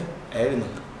ready. I don't know.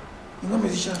 You know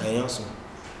musician? I also.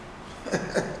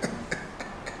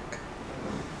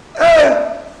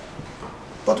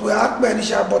 But we are many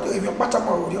sharp, but if you're part of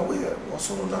my audio, we were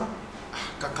soon now.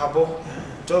 Kakabo,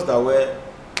 just that way.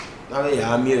 Now they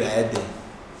are me right there.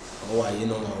 Oh, you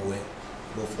know my way.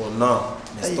 But for now,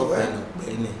 they stop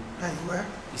any.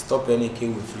 Stop any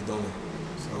king with freedom.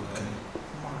 So,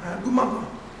 good man.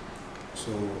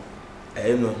 So,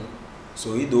 no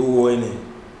so he do when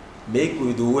make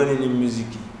we do when in music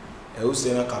e o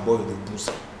se na kabo do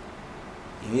busa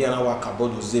ini ana wa kabo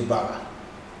do zebara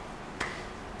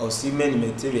o si many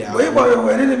material we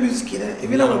when in music ne e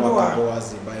bi na mo wa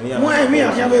mo e mi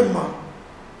akia be ma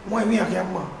mo e mi akia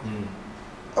ma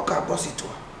o ka bo si to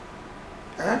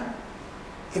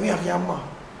e mi akia ma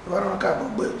wa na ka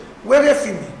bo we re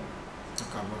film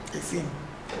kabo e film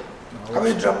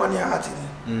abe drama ni art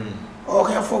ni o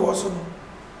ka for wo so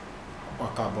no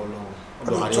kabo lo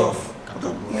tough.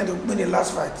 You had to win the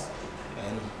last fight.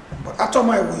 But I told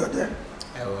my way you're there.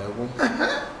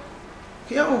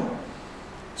 Yeah.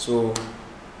 So,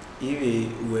 if we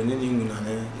were in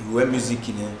England, we were music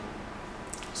in it.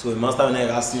 So, the master and I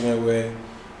asked him where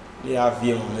they have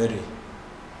here on earth.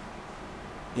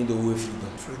 In the way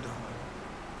freedom.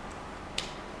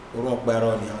 We don't buy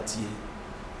on the RTA.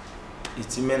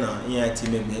 It's men and it's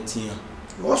men.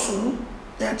 What's soon?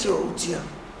 That's your routine.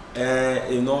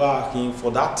 You know,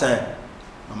 for that time,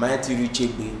 I might reach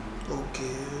it.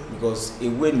 Okay. Because it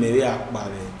will maybe a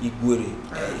baby, it would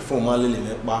formally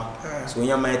back. So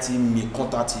you might me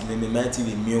contact him, me might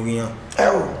be million.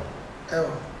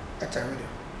 That's a video.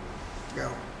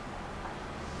 Go.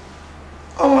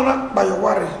 I want by your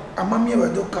worry. I'm a mere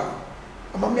doka.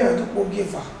 I'm a mere do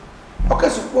giver. Okay,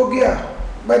 so Pogia,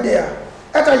 by there,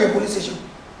 at your police station.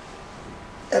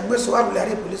 A bus will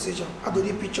be police station. I do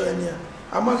the picture in here.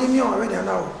 I'm going to give you already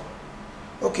now.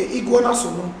 Okay, iguana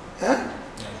solo.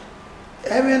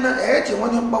 Every night, you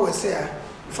want your power say,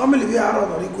 family we are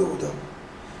already good with them.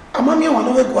 I'm a mere one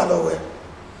of a gualo.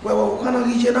 Well, what kind of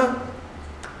region?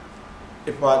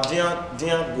 If I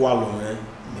didn't gualo,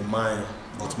 my mind,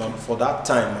 but for that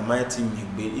time, my mind team,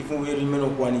 even we remain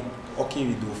on one, okay,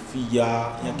 we do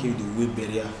figure, you do way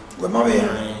better. Well, my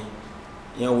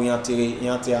we are taking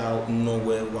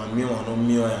nowhere 1 million or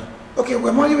million. Okay,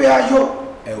 when we are you.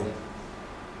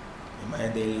 My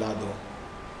day lado.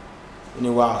 Only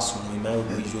was when my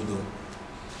be jodo.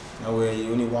 Now we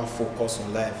only want focus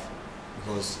on life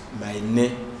because my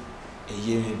name a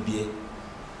year may be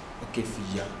okay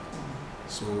figure.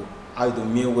 So I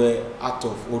don't mean where out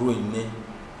of Oro in me.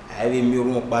 I have a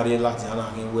mirror barrier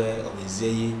Latina where of a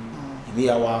zay. If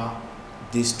our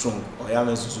day strong or I am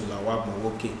a susula wab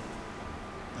okay.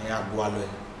 I have gualo.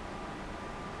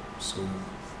 So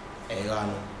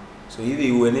so if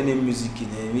you were any music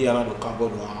in we are not the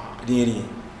cardboard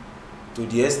to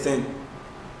the extent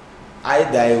I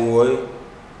die away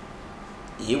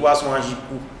he was one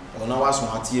jiku or now was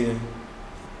one team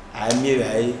I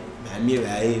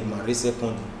my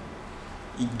second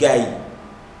he guy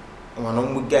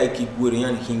one guy keep worrying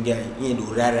and king guy in the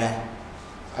rara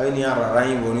I need a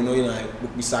rain when you know I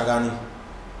book Sagani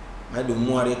I do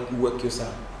more work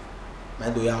yourself I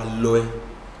do ya low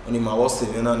only my was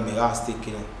and me last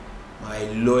taking my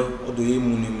loy or do you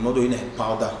moon not doing a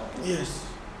powder? Yes.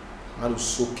 I do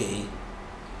soak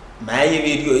my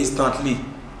video instantly.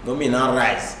 No mean not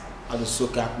rise. I do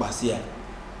soak up basia.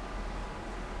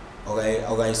 Or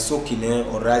I soak in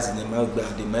or rise in the mouth by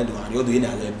the man and you're doing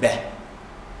a bear.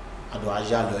 I do a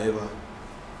jar ever.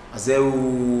 As there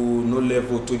no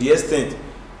level to the extent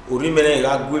or remain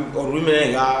or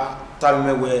remain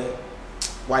time where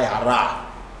why are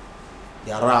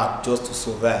they are just to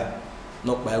survive,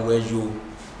 not by where you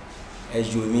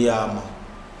as you me am.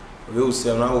 We will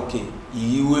say now okay,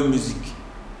 you music.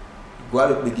 Go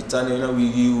out with the guitar now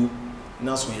with you.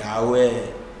 Now so you are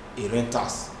a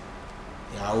renters.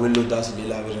 You are well loaders the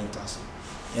live renters.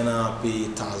 You know pay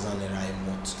 1,000 naira a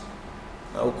month.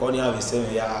 Now call you have a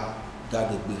 7 year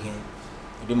gag begin.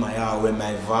 You my hour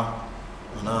my van.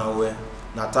 Now where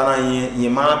Natana ye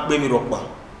man pay me rock.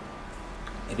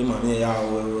 Edi mami ya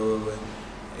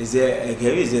is there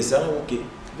is there say okay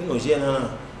we no je na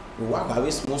we wa ga we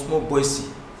small boys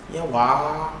yan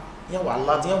wa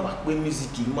lad yan wa pe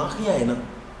music ma here na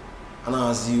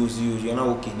ana zio na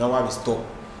okay na wa be stop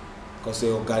because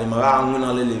o gari ma ra anu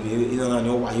na lele be ina na ni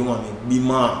o wa yi wa me bi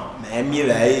ma mi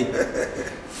ra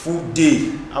full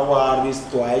day our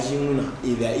restore ajin na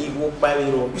e be igwo pa mi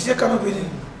ro We say canopy.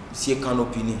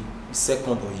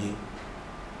 second oye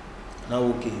na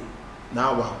okay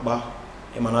na wa pa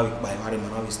e mana we pa e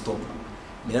mana we stop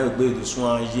me na we gbe do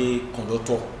sun aye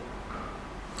conductor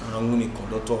àwọn ni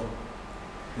conductor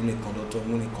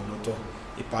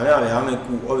e pa ya ya me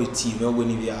ku o ti me ogbo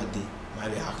ni bi ade ma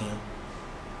be akin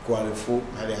ko ave fo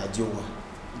ma be adio wa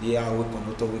they are we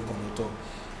conductor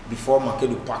before market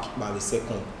do park by the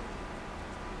second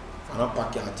ana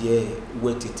park adie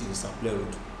we tete supply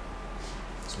road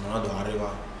so na do arriva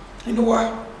You know why?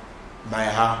 my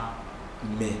ha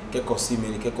me keko si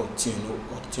me keko tin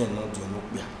no do no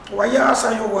pia Why you ask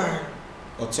you why?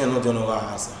 otien no jono ga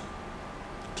hasa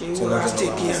Ki wa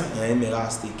stake ya. Me ga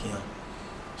stake ya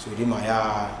so di ma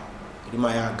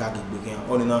ya gagi gbe ya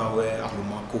oni na we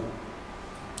alumako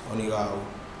oni ga o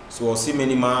so o si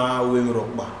many ma we mi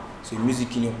ropa so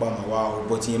music ni pa ma wa o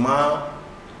but yin ma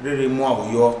rere mu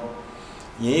awoyo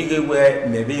yin ige we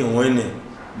me be won ne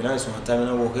me na so ata me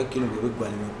na wo ke kinu be gba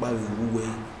le me pa we wuwe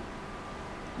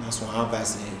na so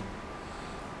avance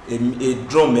e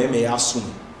drum me ya sun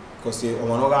because o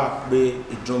mo no ga pe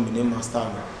e drum ni master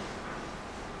me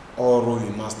or ro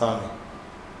master me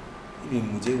ibi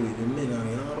muje we me na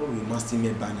ro master me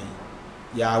bana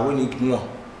ya we ni gun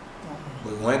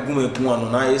but when gun me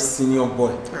gun na senior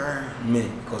boy me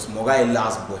because mo ga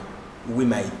last boy we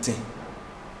my 10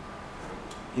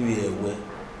 ibi ewe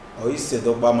o ise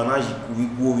do gba manage we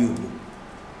go we go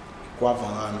kwa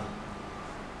van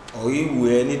or you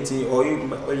anything or you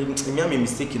me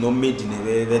mistake no made in a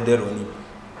very running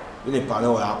when a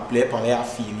panel or play panel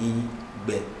film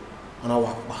be on a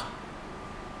walk back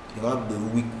you want the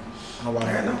week and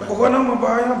ogona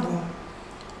mabaya bu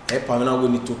e panel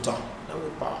we total na we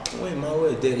pa when ma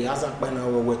we there as a na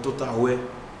we total we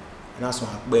na so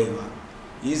agbe wa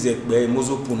is e gbe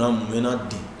mozo puna mu na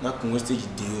di na kun stage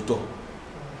di oto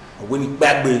ogoni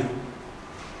gbagbe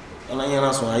ona yan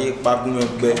na so aye pagun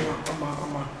egbe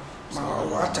ma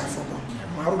wata for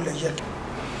ma ru le jet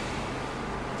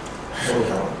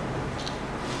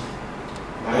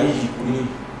ma yi kuni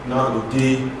na do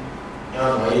de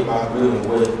ya ma yi pa gbe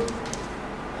nwe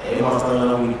e ma sta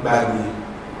na wi gbagbe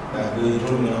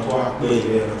drum na to ape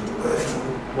ile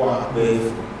to ape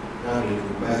na le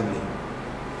gbagbe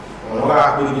ona wa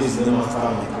ape bi se na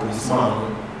sta ma ko isman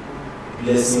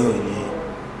blessing ni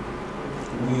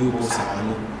wi o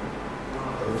sanu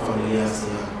family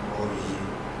asia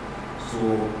so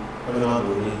when I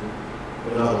go in,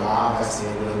 when I laugh, I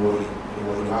say, "Don't worry, you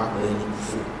will not be any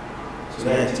fool." So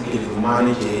then I take it to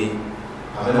manage it.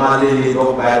 I manage it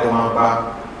up by the man back.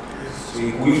 So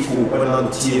if we go when I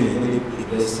team and the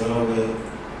blessing of the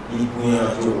people in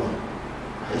Joe,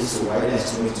 I so why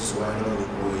that's me to so I know the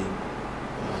boy.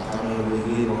 I'm going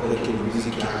to go to the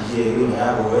music here. You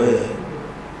have a way.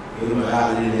 You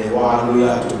have a little while we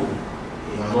are to.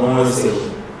 You know, I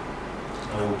say,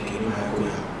 I will get my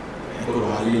way. Ko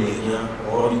wa le yan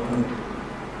ori ku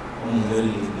o le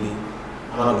gbe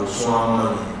ana lo so ama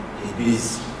ni e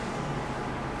busy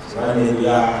so ani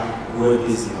ya we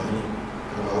busy mani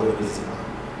ana we busy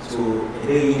so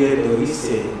e dey do is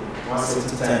one set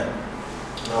time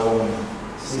now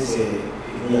since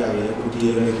ya le ko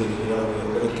di le ke ya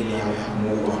we ke ni ya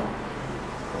mo wa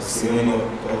o si no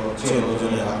to che no jo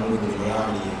ne ha mo ni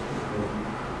ya ni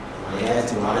ya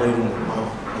ti wa re mo ma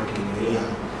ke ni ya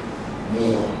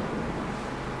mo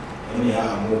any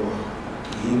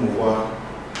more more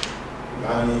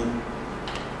yani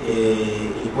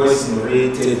a person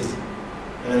rated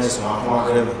and so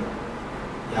on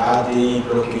ya de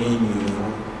blocking you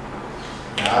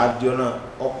ya diona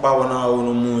okpa wona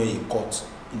onu mu e court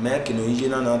imeke no yije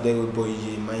na de boy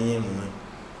ye manye mu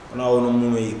ona onu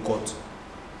mu e court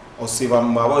o se ba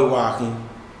mba boy wa akin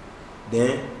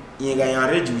then yin ga yan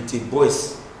rage with the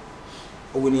boys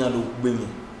o woni ado gbe mi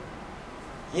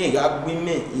yin ga gbe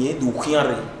me yin do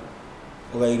khiare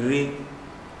o ga ire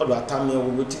o do atame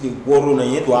o ti de goro na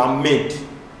yin do amed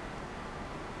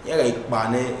yin ga ipa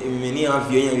ne me ni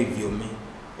avio yin review me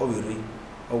o we re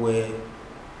o we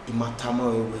imatama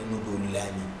we no do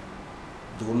lani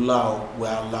do lao we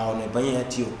allow ne ban yin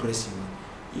ti oppressive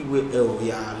iwe e o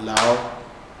ya allow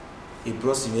a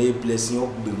person a blessing of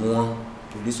be one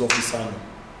police officer no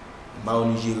ba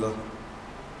oni jela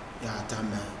ya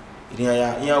atama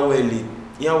ya wele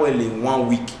 1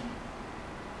 week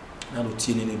na do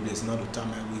tie ne blessing na do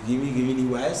tama we give me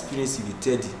ni wa experience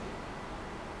the 30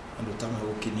 na do tama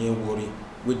okay ni worry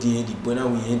we dey the boy na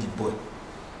we the boy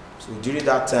so during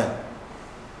that time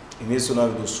e me so na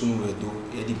we do sunu we do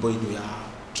the boy do ya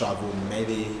travel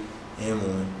maybe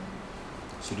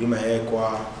so do my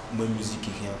kwa mo music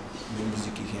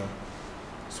here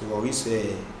so we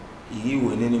say yi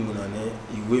we ne ni mu na ne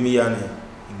iwe mi ya ne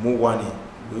mo wa ne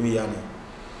iwe mi ya ne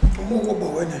mo wo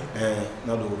bo we ne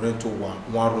na do rent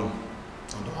one room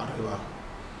na do arriva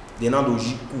de na do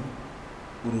jiku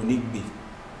uru ni gbe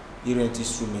i rent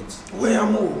instrument we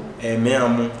amu me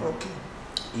amu okay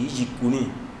yi jiku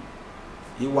ni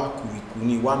yi wa ku iku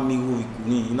ni wa mi ho iku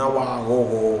ni na wa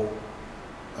ho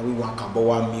abi wa ka bo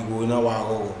wa mi go na wa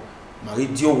ho ma ri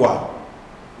di o wa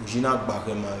ojina gba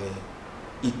ke ma re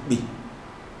ipe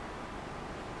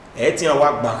ti an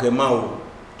wa gba ke ma o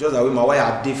just that we ma wa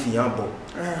ya de fian bo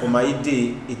o ma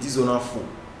ide etizona fo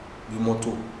bi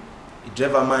moto the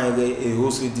driver ma e ho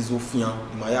so diesel fian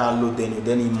ma ya load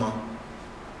den ma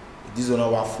This one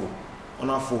wafo.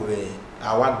 Ona fo we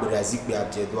awa gbrazikpe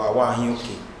ajedo awa ahin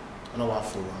oke. Ona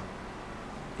wafo wa.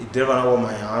 The driver na wo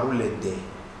my arule de.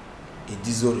 E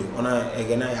dizore ona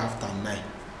egena after 9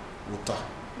 wuta.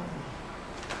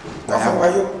 Kwava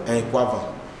wayo. Kwava.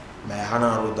 My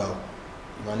hana roda.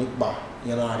 Mani ba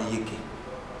yana ari yeke.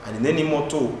 And then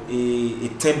moto a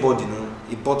 10 body no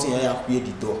a button ya kwe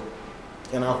the door.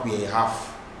 Yana kwe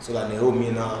half so that the whole me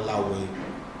na lawe.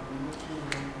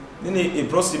 Then a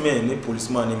proximate ne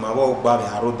policeman ni ma wa gba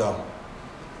be roda.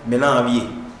 Me na abi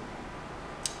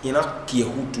ina kie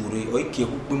huture o kie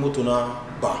hu moto na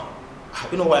ba.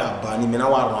 You know why ba ni me na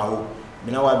wa rawo.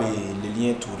 Me na wa be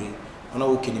lelien toure. Ona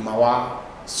o keni ma wa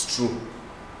stro.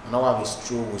 Ona wa be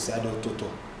stro wo side toto.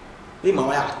 Be ma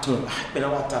wa ya ton. Be na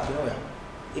wa tap na wa.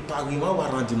 E pa ri ma wa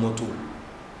ran di moto.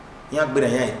 Yan gbere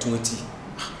yan e 20.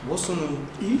 Wo sunu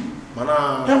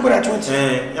mana Yan gbere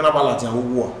 20. Yan ba la ti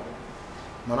wo.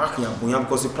 Mana kian bo yan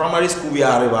because primary school we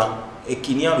are ba e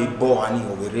kinia be bo ani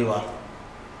o we river.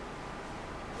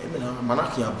 E me na mana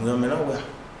kian bo yan me na wa.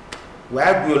 We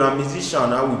are be a musician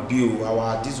now we build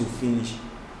our this will finish.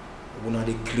 We na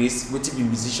the grace we to be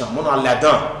musician. Mo na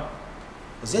ladan.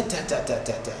 Is it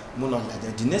ta. Mo na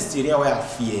ladan. The next year we are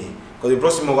fear because the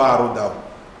próximo wa road down.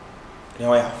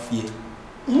 Now we are fear.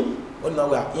 What now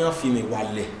we are in fear me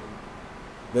wale.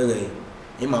 Bege.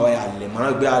 Ima we are le.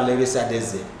 Man gbe ale resa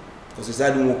deze. Because we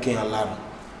say don't walk in alarm.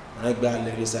 Man gbe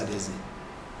ale resa deze.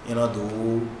 You know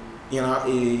do you know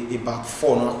a back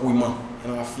 4 na woman.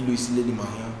 You know feel is lady man.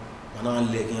 Mana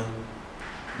le yan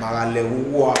mara le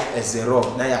wo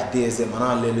ezero na ya de eze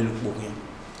mana le le lupo yan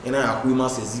ina ya ku ma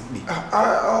se zikpe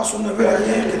So na very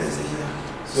yan ke deze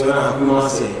so na ku ma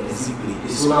se zikpe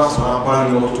so na so apa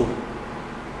ni moto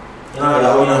ina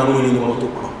ya o yan mo ni moto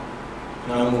ko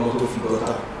na mo moto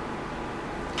figota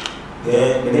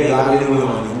de ne ga le mo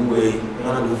ma ni we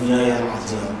na do via ya la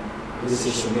tia this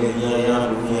is so me ya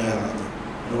do via ya la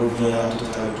do via to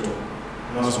ta to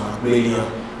na so na gbe yan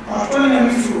to na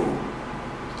mi fu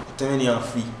tẹ́mẹ́ni à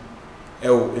fi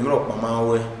ẹ̀wọ̀ ìmọ̀ràn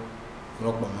pàmáwẹ́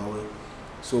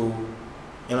so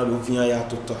yẹn ló fi hàn yà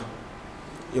tó ta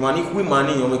ìmọ̀ ní kú ìmọ̀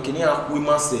ní ìyọ̀mọ̀ kìíní àkú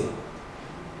ìmọ̀ sẹ̀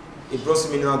ìbúrọ̀sí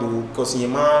mi náà ló kọ̀sí yẹn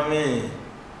máa mẹ́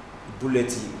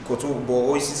búlẹ̀tì kò tó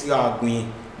bọ̀ ó sì sí àgbìn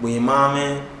gbòyìn máa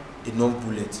mẹ́ enough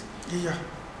bullet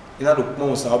yẹn ló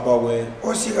pọ̀ sábà wẹ̀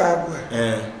ó sì ra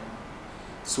àgbẹ̀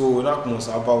so yẹn ló pọ̀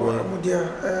sábà wẹ̀ mo díẹ̀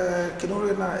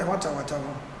kìnnìún náà ẹ̀ wọ́n tàwátà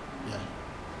wọn.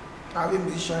 Abi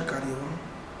musician career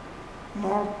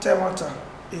no temata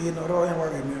e no ro yan wa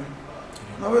be mi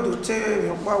no we do te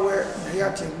yan pa we ya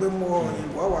ti gbe mo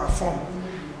yin wa wa form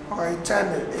o I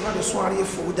time e ma do so ari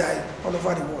fo die all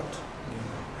over the world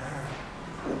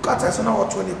o kata so na what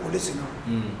 20 police no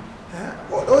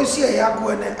o si e ya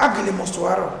go ne agile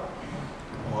mostwaro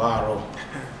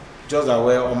just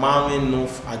aware o ma me no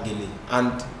agile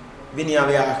and bini ya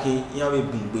be akin ya be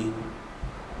bungbe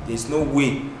there's no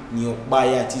way ni okpa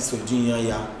ya ti soju yan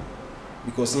ya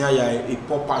because yan ya a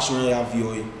poor passion ya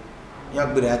vio yan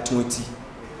gbere at 20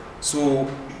 so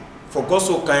for God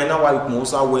so kind na wa mo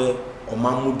sa we o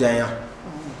ma mu dan ya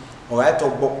o wa to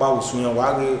gbopa osun yan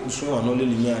wa re osun yan no le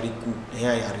mi ari ku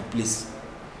yan ya replace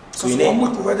so ni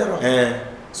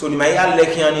so ni ma ya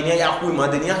lek yan ni ya ku ma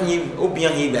de ni yan obi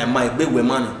yan ba ma egbe we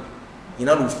ma ni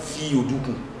ina do fi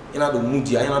odukun ina do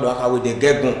mudi ina do aka we de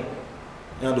gegun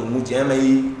ina do mudi ina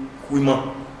yi ku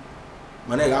ma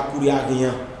mana ga kuri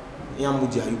ahian ya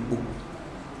mudi ayupo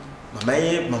mama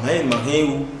ye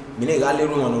mine ga le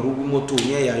ru wan rugu moto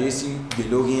yen ya yesi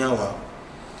belogi yan wa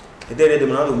edere de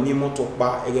mana do mi moto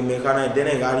pa ege me kana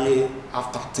edene ga ri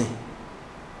after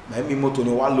 10 mi moto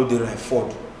ni wa lo de ran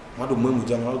Ford ma do mu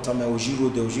ja ma ta ma ojiro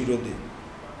de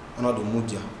ona do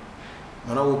mudia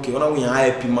mana oke ona wo yan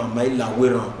happy ma la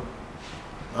weran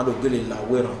ma do gele la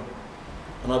weran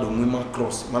ona do mu ma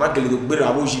cross mana gele do gbere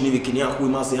abo jini be kini akwu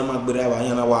ma se ma gbere aba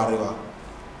yan na wa rewa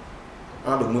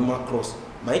ona do mu ma cross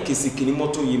ma ikesi kini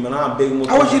moto yi mana beg moto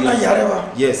awo jini na yarewa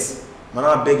yes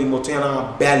mana beg moto yan na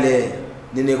bele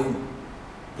neneku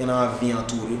yan na via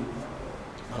toure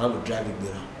mana do drive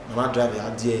gbera mana drive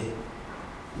adie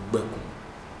gbeku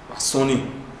asoni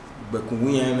gbeku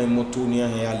wi yan na moto ni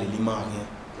yan ya le lima yan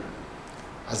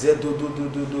aze do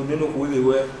nínú ko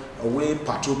we away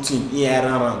patrol team in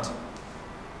around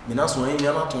mina so yin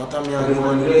yana to ata mi ari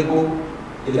won rego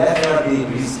e la fa be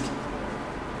risk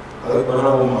awe bana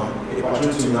wo ma e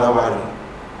patrol team na wari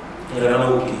e ra na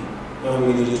oke yan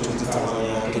we ni 20,000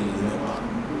 ya kele ni ma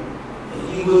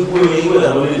igbo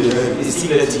da no le e si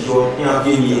le ti jo yan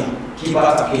be mi ya ki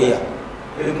ba ta ke ya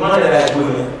e ma le la igbo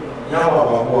me yan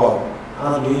wa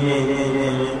ana do yin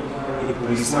e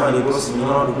policeman le boss mi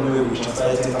na do me we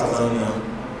 30,000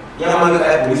 ya ya ma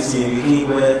ka polisi ki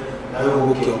we na yo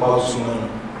ke ba su no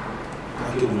na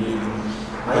ke bule ni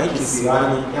ma ki si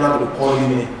ani ya do call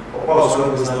me o ba su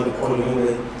no na do call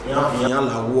me ya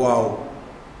la wo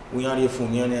we are for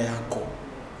ni ya ko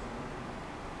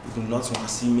do not want to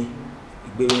see me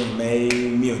igbe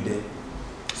me o de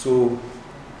so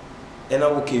ena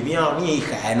wo ke bi an ni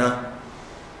ka na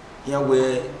ya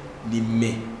we ni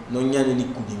me no nya ni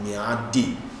ku ni me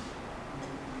ade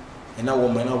ena wo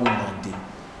ma na wo ma de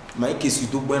ma ke si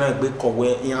do gbe na gbe kowe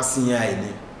yan sin ya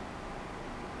ni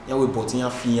ya we bot yan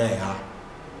fi ya ha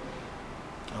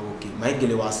okay ma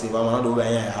gele wa se ba ma na do ba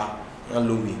ya ha ya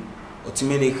lo we o ti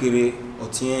me ne kere o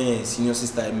ti senior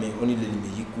sister me oni le me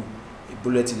yiku e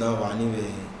bullet na wa ni we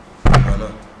mana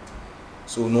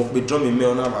so no be drum me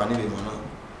ona ba ni be mana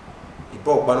e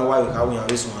bo pa no wa we ka wo yan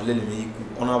we so ale le me yiku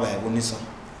ona ba e bo ni san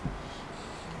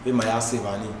be ma ya se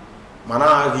ba ni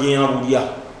mana rien budia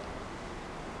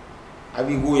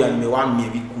abi go ya me wa me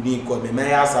bi ku ni ko me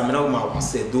ya sa me na ma wa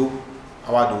se do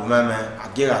awa do ma me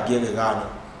agera ga no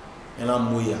ena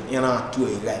moya ena tu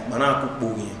e ga mana ku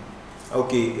po yin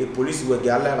okay e police we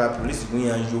ga la police bu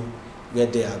yan yo ge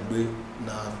de agbe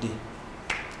na de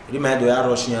ri ma do ya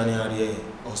rush yan ni ari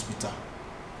hospital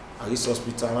ari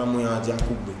hospital na mo yan ja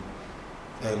ku gbe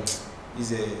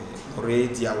is a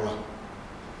already awa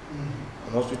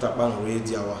hospital pa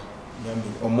already awa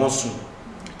nyami omosun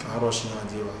ka rush yan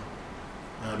de wa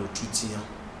na lo treat yan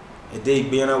e de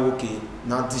igbe na wo ke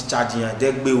na discharge yan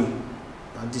de gbe o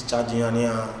na discharge yan ni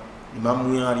ma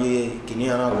mu yan ri kini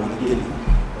yan na wo ni kele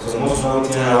so mo so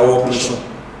ti na operation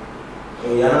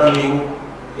e yan na mi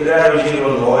ira ri ji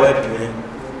ro no e pe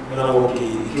na wo ke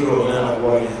ki ro na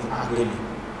wo ya agele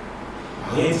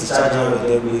ni discharge yan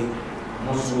de gbe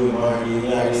mo so ma ri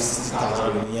yan ri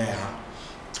 60,000 ni ya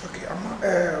okay ama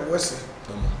wese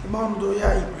imam do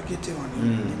ya implicate one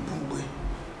ni bungbe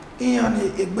iyan ni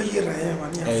egbeyira yan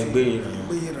wa ni afi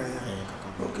egbeyira yan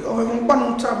okay o mo pa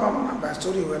no ta ba ma ba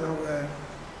story we na we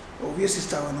o we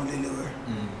sister we no lele we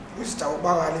we sister o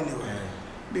ba lele we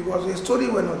because the story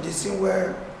we no the scene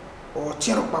where o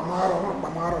tiro pa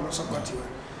maro no support we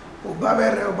o ba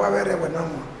bere we na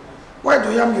mo why do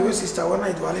ya me we sister we na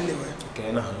it wa lele we okay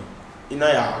na ina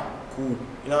ya ku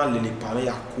ina lele pa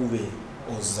ya ku we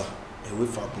oza ewe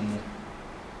fabumu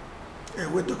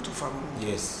ewe Dr. Fabumu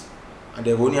yes and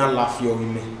the only laugh your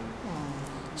women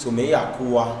so me ya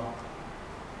kuwa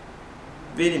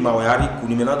very ma wa yari ku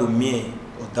ni me na do me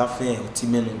o da fen o ti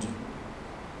menu du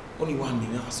oni wa mi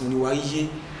aso ni wa ye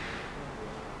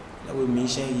na we mi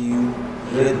shan you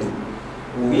redo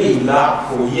o ye ila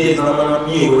for years na ma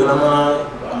mi o na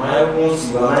ma won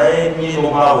si wa na mi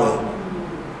no ba we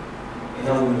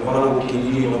na we ko na ke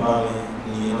ni no ba we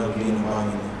ni na bi no ba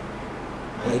ni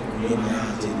ai ku ni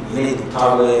ma je ni do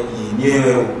tawe ni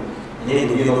o ni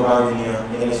do no ba ni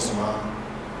ni so ma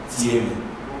tie mi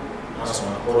na so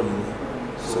ma ko ni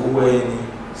so we ni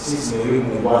since me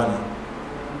mu ba ni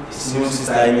senior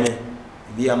sister me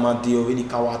bi amade o ni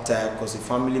kawata cause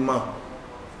family man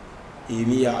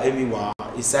emi wa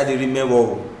isade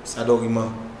remember sado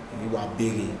rima emi wa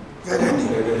bere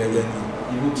gege ni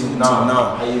ibu ti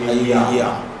now ayi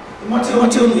ya mati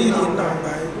o ni na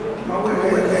ba ma we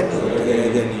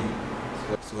gege ni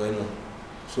so eno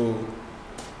so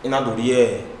ina do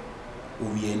rie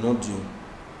o ye no do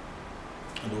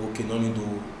and o ke no ni do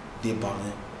de ba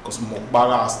cause mo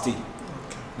bara stay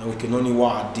na we can only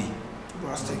wa day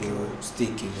stay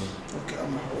kilo okay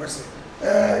ama wese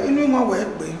inu ma we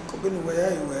gbe ko be ni we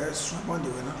ya iwe sun pon de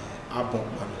we na abon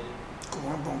pa ko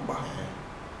wa bon pa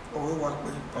o we wa pe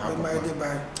o be ma de ba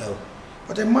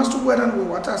but the master we dan we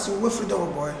water so we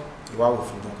freedom boy you wa we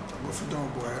freedom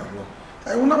boy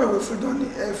I wona be we freedom ni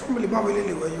family ma we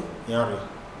le we yo yare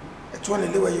e to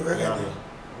le we yo be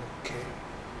okay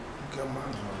okay ma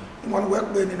imon we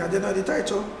gbe ni na de na the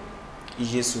title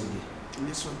ijesugi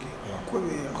Nisoge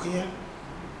akobe okiya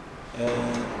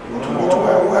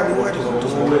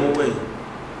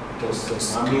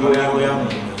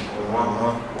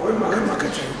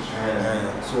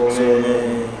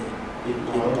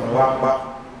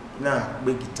na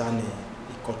gbe guitar ni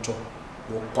ikocho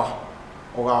wo pa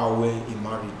ora we in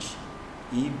marriage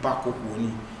e back up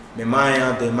woni me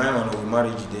man the man on we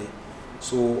marriage there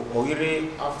so ogire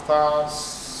after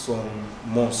some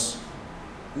months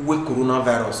we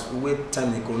coronavirus we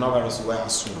time the coronavirus were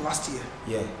soon last year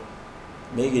yeah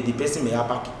maybe the person may have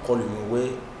back call me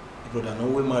we brother no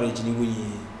we marriage ni we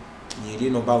ni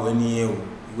no ba we ni e o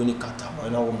we ni kata mo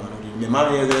na wo man me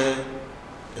marry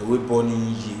e we born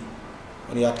yi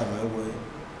oni ata ma we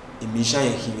emission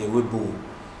e ki we bo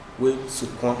we so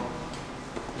kon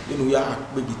inu ya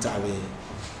pe guitar we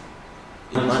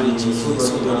marriage so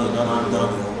don't na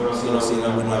so say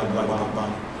na when you buy papa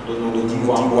do di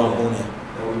wa mo ne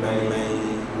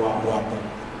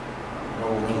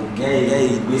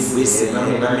gay gbese na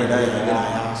me da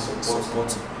ya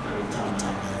support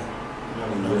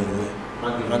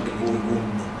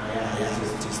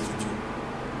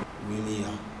really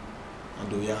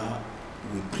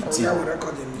we pretty yeah we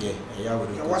recording yeah we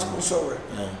recording what's sponsor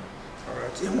yeah all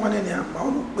right in one any ma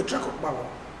onu pe track up bawo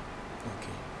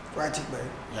okay right it by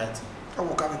yeah I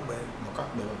will come by mo ka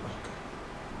pe baba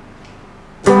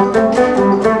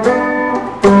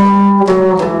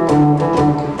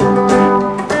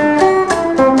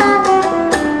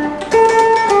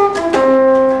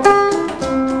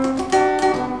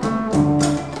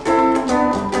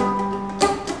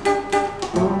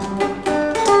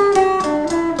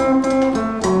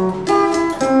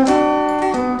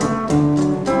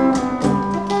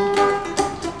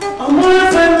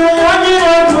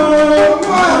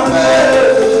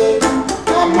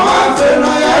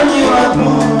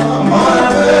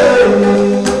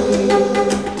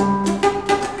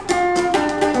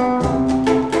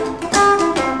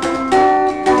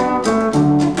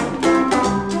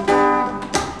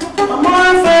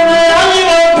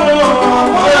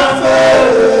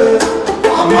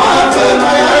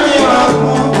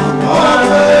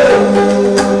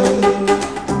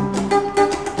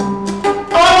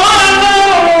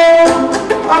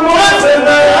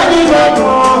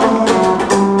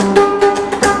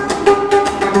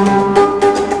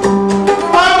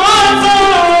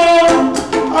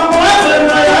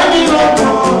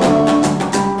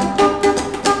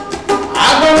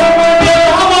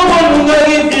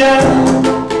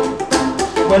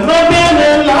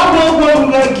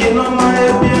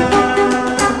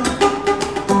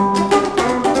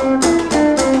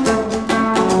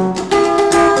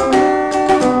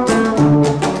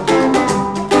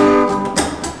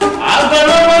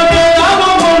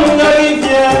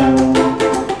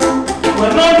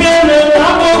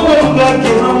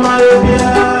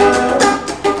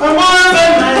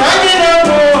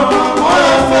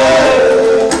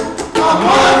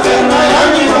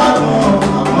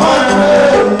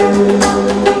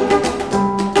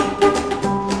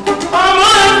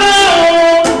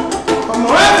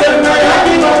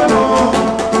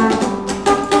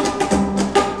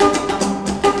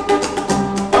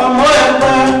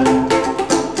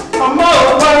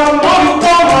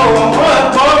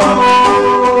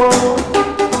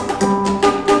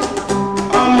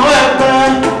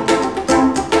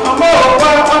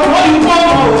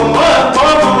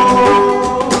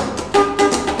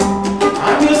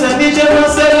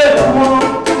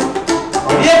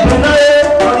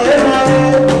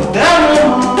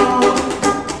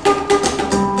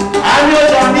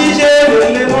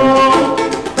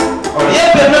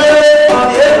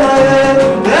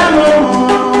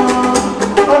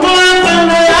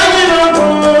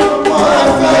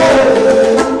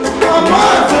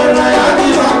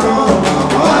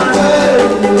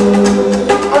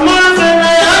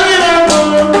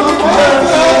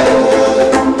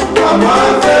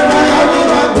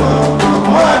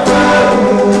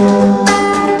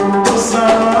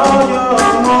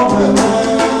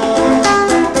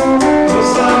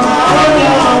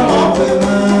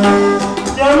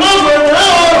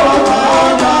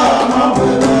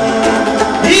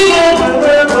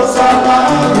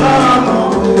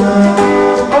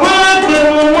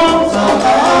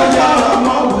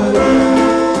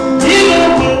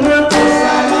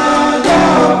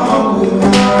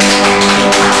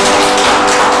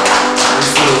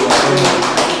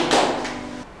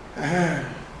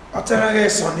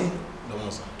Sonny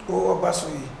o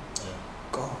Obasuyi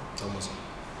ko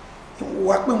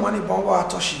wa pe mo ni bon wa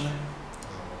touch me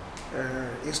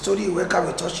a story we ka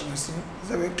we touch me sin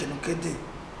se we kenu kede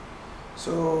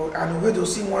so and we do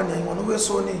see one and one we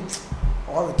so ni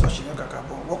o we touch me kaka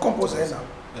bon we compose na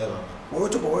we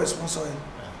to bo sponsor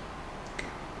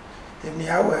in the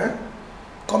hour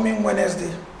coming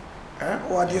Wednesday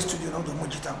or the studio no do mo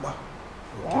jitagba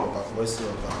we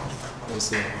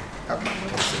see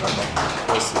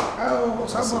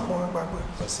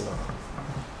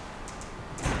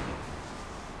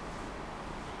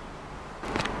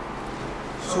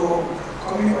so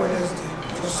coming Wednesday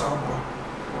just Samba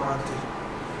one day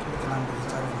making am be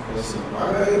time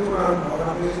I very proud of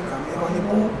our music and me on the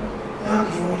moon and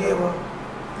you hear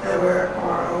ever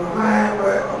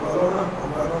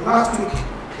last week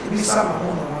it be summer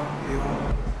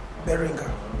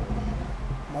Beringa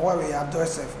we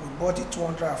address we bought it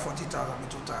 240,000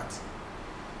 between that.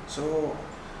 So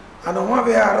and on one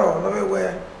way no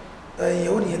way where you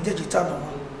only digital no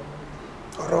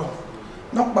or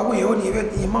Not by way only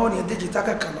a digital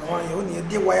camera, only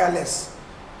a wireless.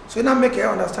 So now make you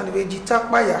understand the way digital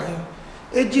by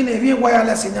a gene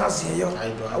wireless in Asia.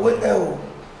 I will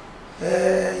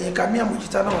you can mean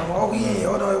digital or we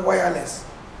order wireless.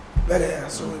 Very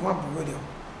so we want radio.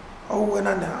 Oh, when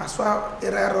I saw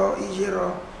error,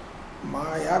 ejero,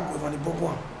 my agbo on the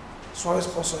bobo. So I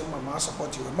sponsor my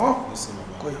support you more.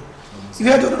 If you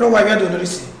don't know why we are doing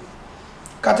this,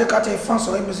 Kate fans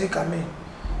of music and me.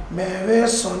 Me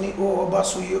Sonny o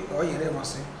Obasuyi or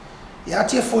Yeremase. Ya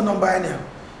tie phone number ene.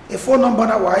 A phone number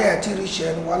na wa ya ti reach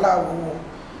en wala wo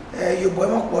you boy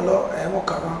mo polo e mo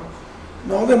kama.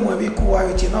 No we mo bi ku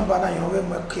wa ti number na yo we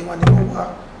mo ke wa ni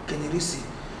wa kenirisi.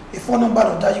 A phone number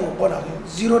of that you will born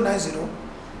 090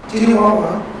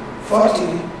 311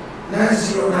 43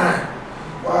 909.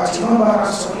 Wa ti number na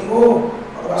Sonny o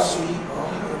Obasuyi or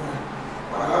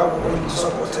wala wo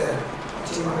support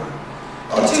ti ma.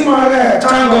 Thank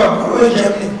God, we're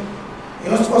Germany.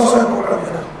 You're supposed to have a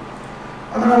problem.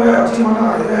 I'm not aware of Timon,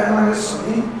 I'm not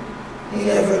Sonny. He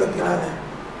developed in an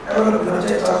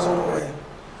 10,000 away.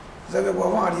 They were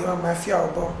one of my fear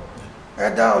about. I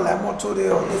doubt like motor day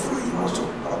or if we must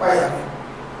buy it.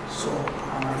 So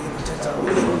I'm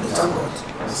really thank God.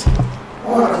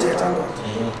 All of the thank God.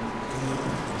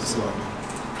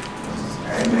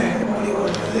 Amen.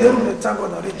 Only thank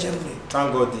God, not Germany.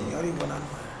 Thank God.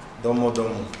 Domo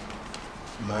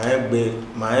ma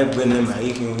egbe ne ma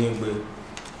ikin egbe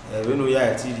e no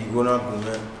ya ti di gona gun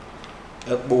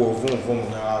epo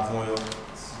fun ya fun yo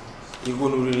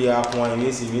igonu riri akun ayi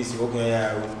mesi o kan ya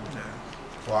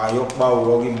o wa yo pa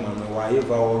o ri mo no wa ye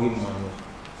ba o ri mo no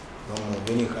domo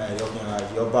be ni ka yo kan ya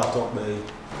yo ba to pe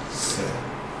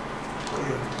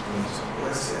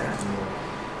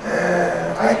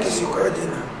I kiss you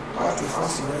coordinator how to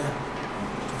fancy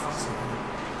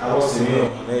I was in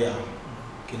Nigeria,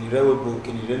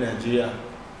 Nigeria,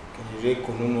 Kenire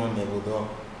Kununu and Nebudo.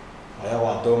 I have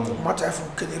a dome. What I for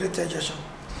Kenire Tajan?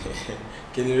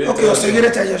 Okay, so you're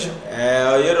a Tajan.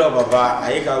 You're a Baba,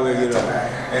 I can't wait.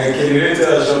 Kenire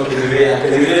Tajan,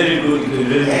 Kenire good,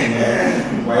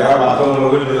 why I don't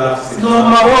will last. No,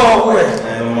 my way,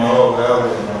 and my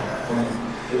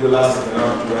it will last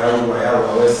where I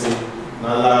always say,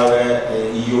 Nala,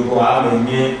 you go out and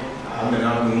me, I'm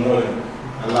an morning.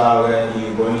 Allah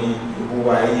you boni you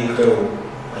wa yi ko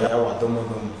ya wa domo.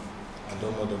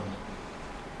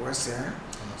 What's that?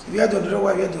 If you don't know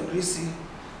why we don't receive,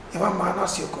 you want man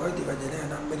ask you call the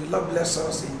and may the Lord bless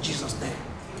us in Jesus' name.